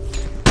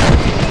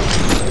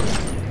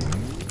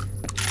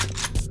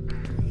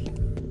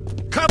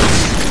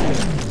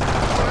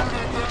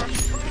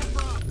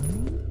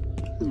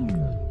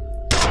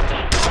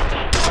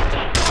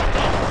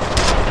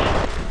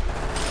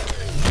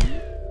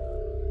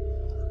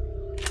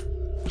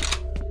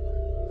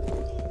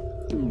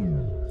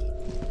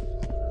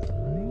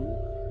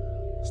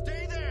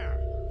 Stay there!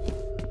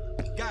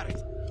 Got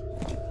it.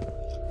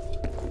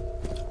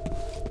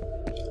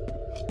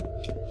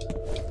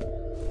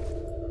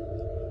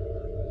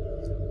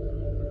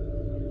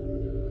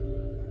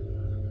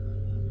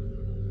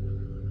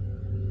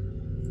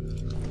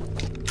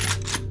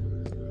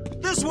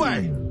 This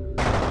way!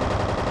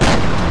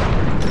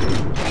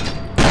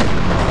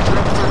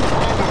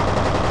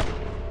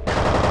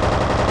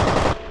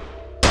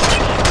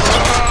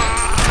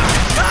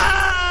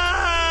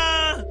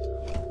 Ah!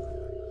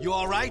 You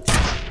all right?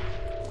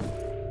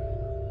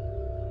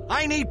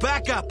 I need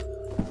backup!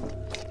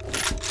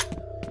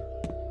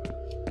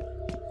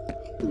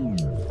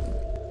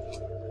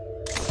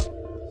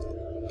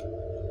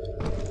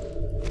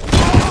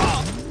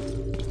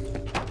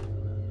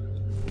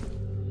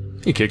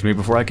 He kicked me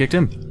before I kicked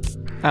him.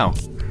 Ow. I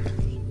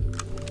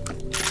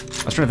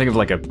was trying to think of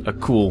like a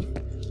cool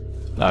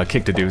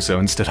kick to do, so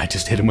instead I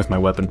just hit him with my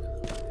weapon.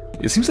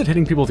 It seems that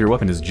hitting people with your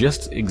weapon is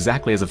just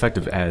exactly as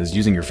effective as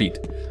using your feet,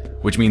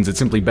 which means it's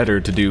simply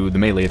better to do the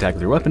melee attack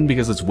with your weapon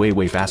because it's way,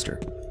 way faster.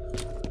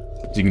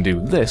 So you can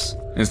do this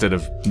instead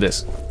of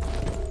this.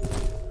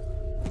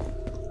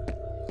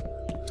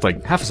 It's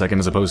like half a second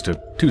as opposed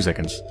to 2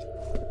 seconds.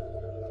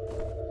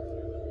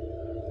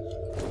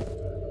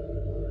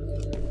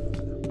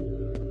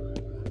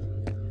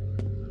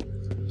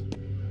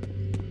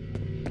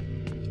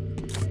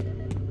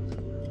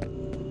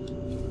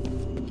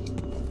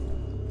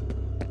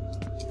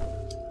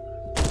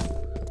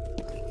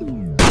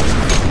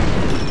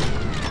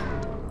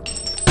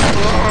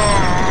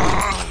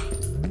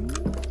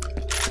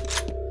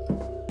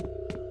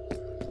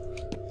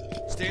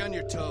 Stay on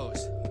your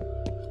toes.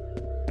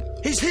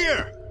 He's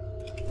here!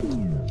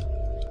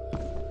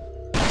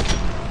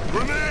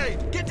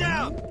 Grenade! Get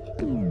down!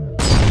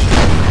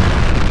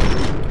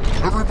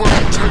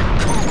 Everybody take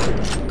cover!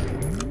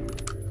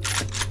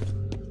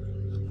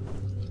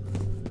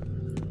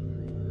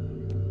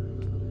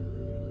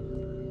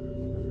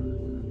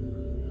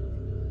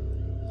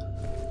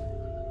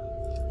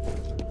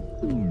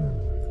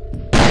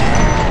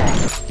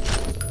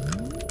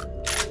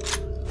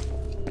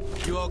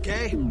 You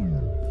okay?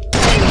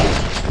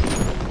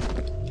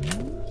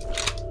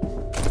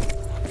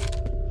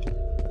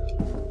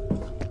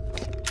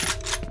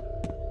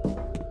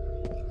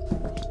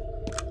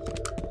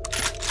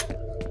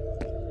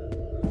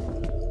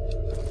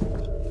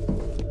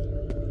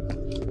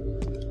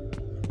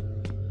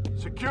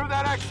 Secure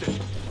that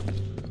exit!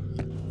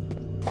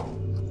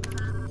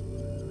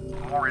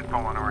 More info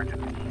on Origin.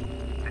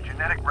 The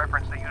genetic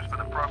reference they used for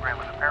the program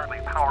was apparently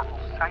a powerful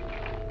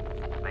psychic.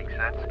 Makes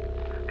sense.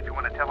 If you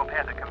want a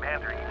telepathic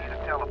commander, you need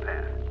a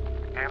telepath.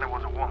 Anna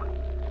was a woman.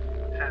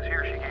 Says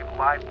here she gave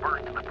live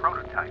birth to the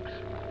prototypes.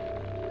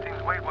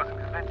 Seems Wade wasn't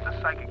convinced the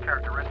psychic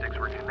characteristics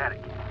were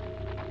genetic.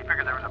 He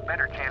figured there was a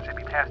better chance they'd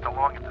be passed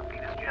along if the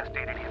fetus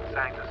gestated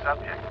inside the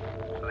subject.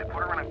 So they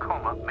put her in a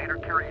coma, made her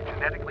carry a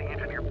genetically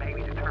engineered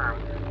baby to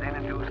term, then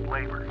induced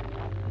labor.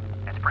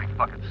 That's pretty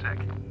fucking sick.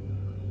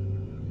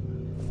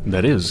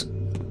 That is.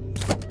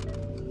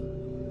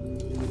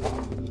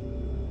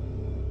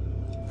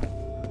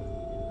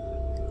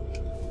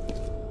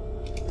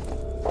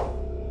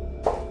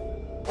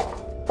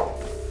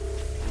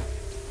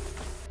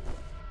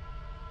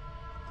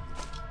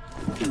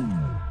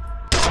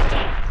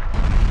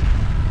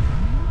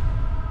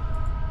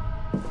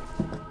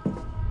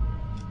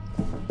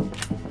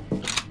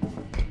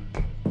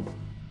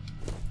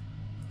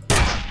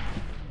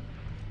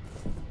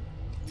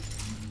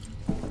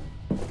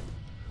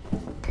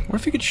 What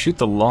if you could shoot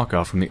the lock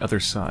off from the other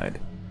side?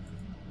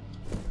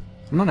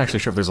 I'm not actually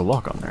sure if there's a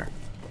lock on there.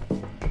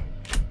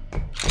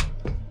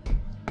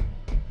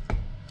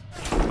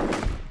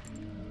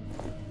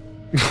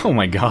 Oh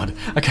my god,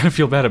 I kind of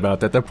feel bad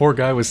about that. That poor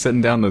guy was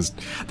setting down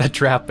that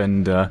trap,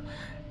 and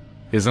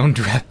his own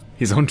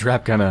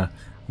trap kind of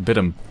bit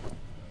him.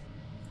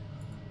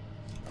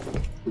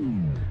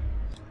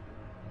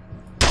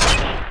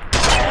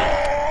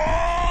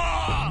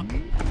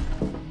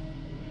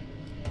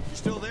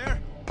 Still there?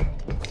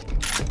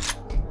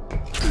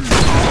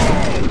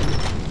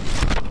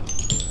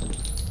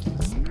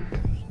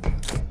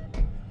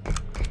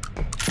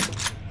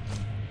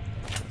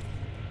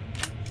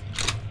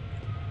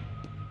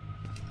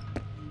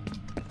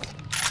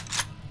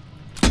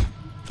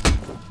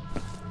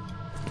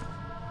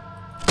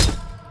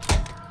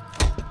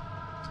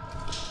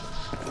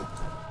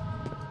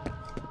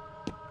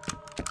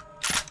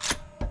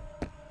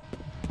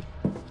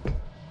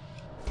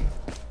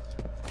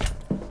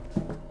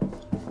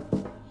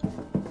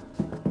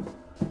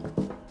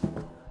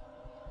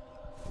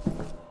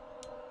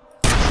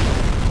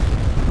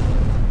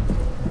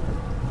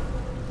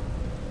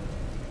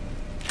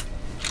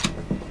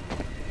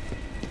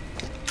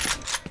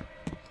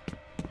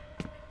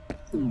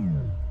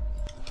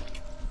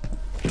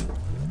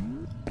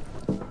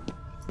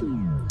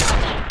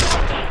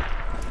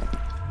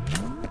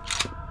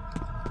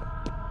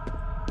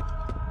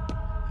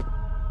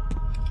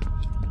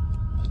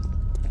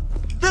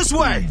 This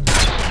way!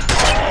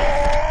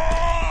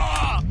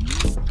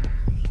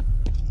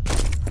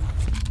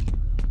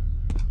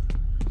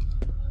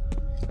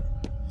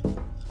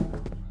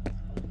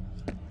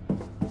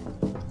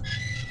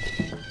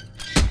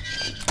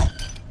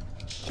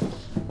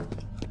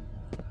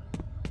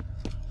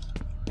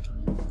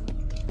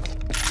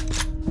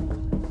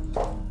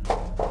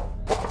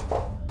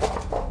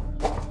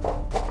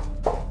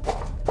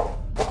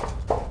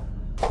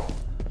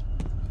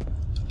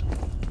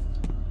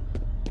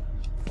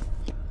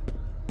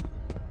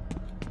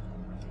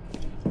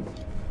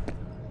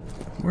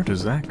 Where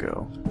does that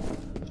go?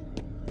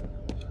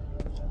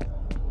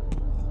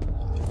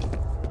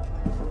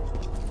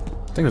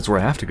 I think that's where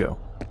I have to go.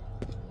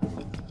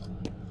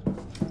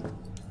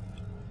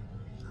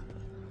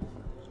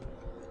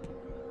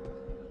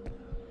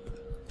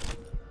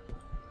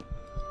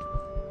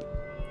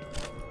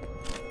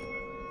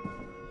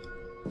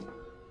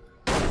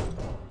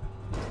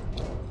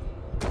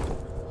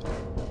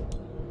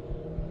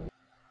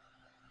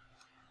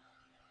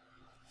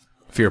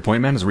 F.E.A.R.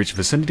 Point Man has reached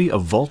vicinity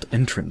of vault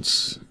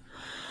entrance.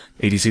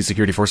 ADC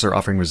security forces are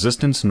offering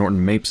resistance.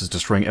 Norton Mapes is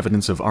destroying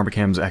evidence of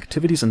Arbicam's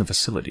activities in the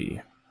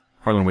facility.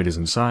 Harlan Wade is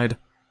inside.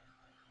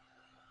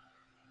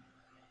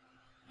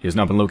 He has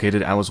not been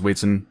located. Alice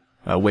Wadeson.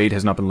 Wade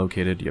has not been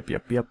located.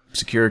 Yep.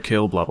 Secure,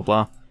 kill, blah, blah,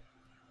 blah.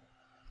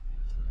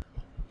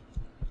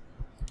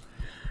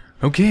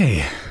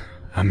 Okay.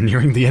 I'm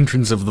nearing the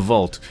entrance of the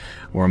vault,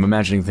 where I'm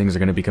imagining things are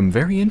going to become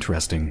very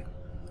interesting.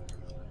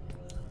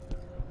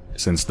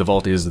 Since the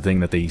vault is the thing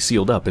that they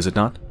sealed up, is it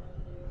not?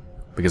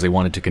 Because they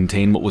wanted to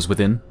contain what was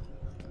within?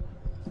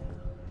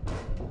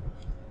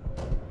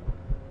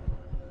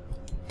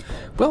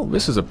 Well,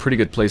 this is a pretty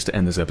good place to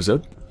end this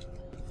episode.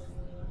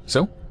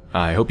 So,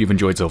 I hope you've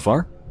enjoyed so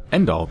far,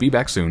 and I'll be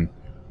back soon.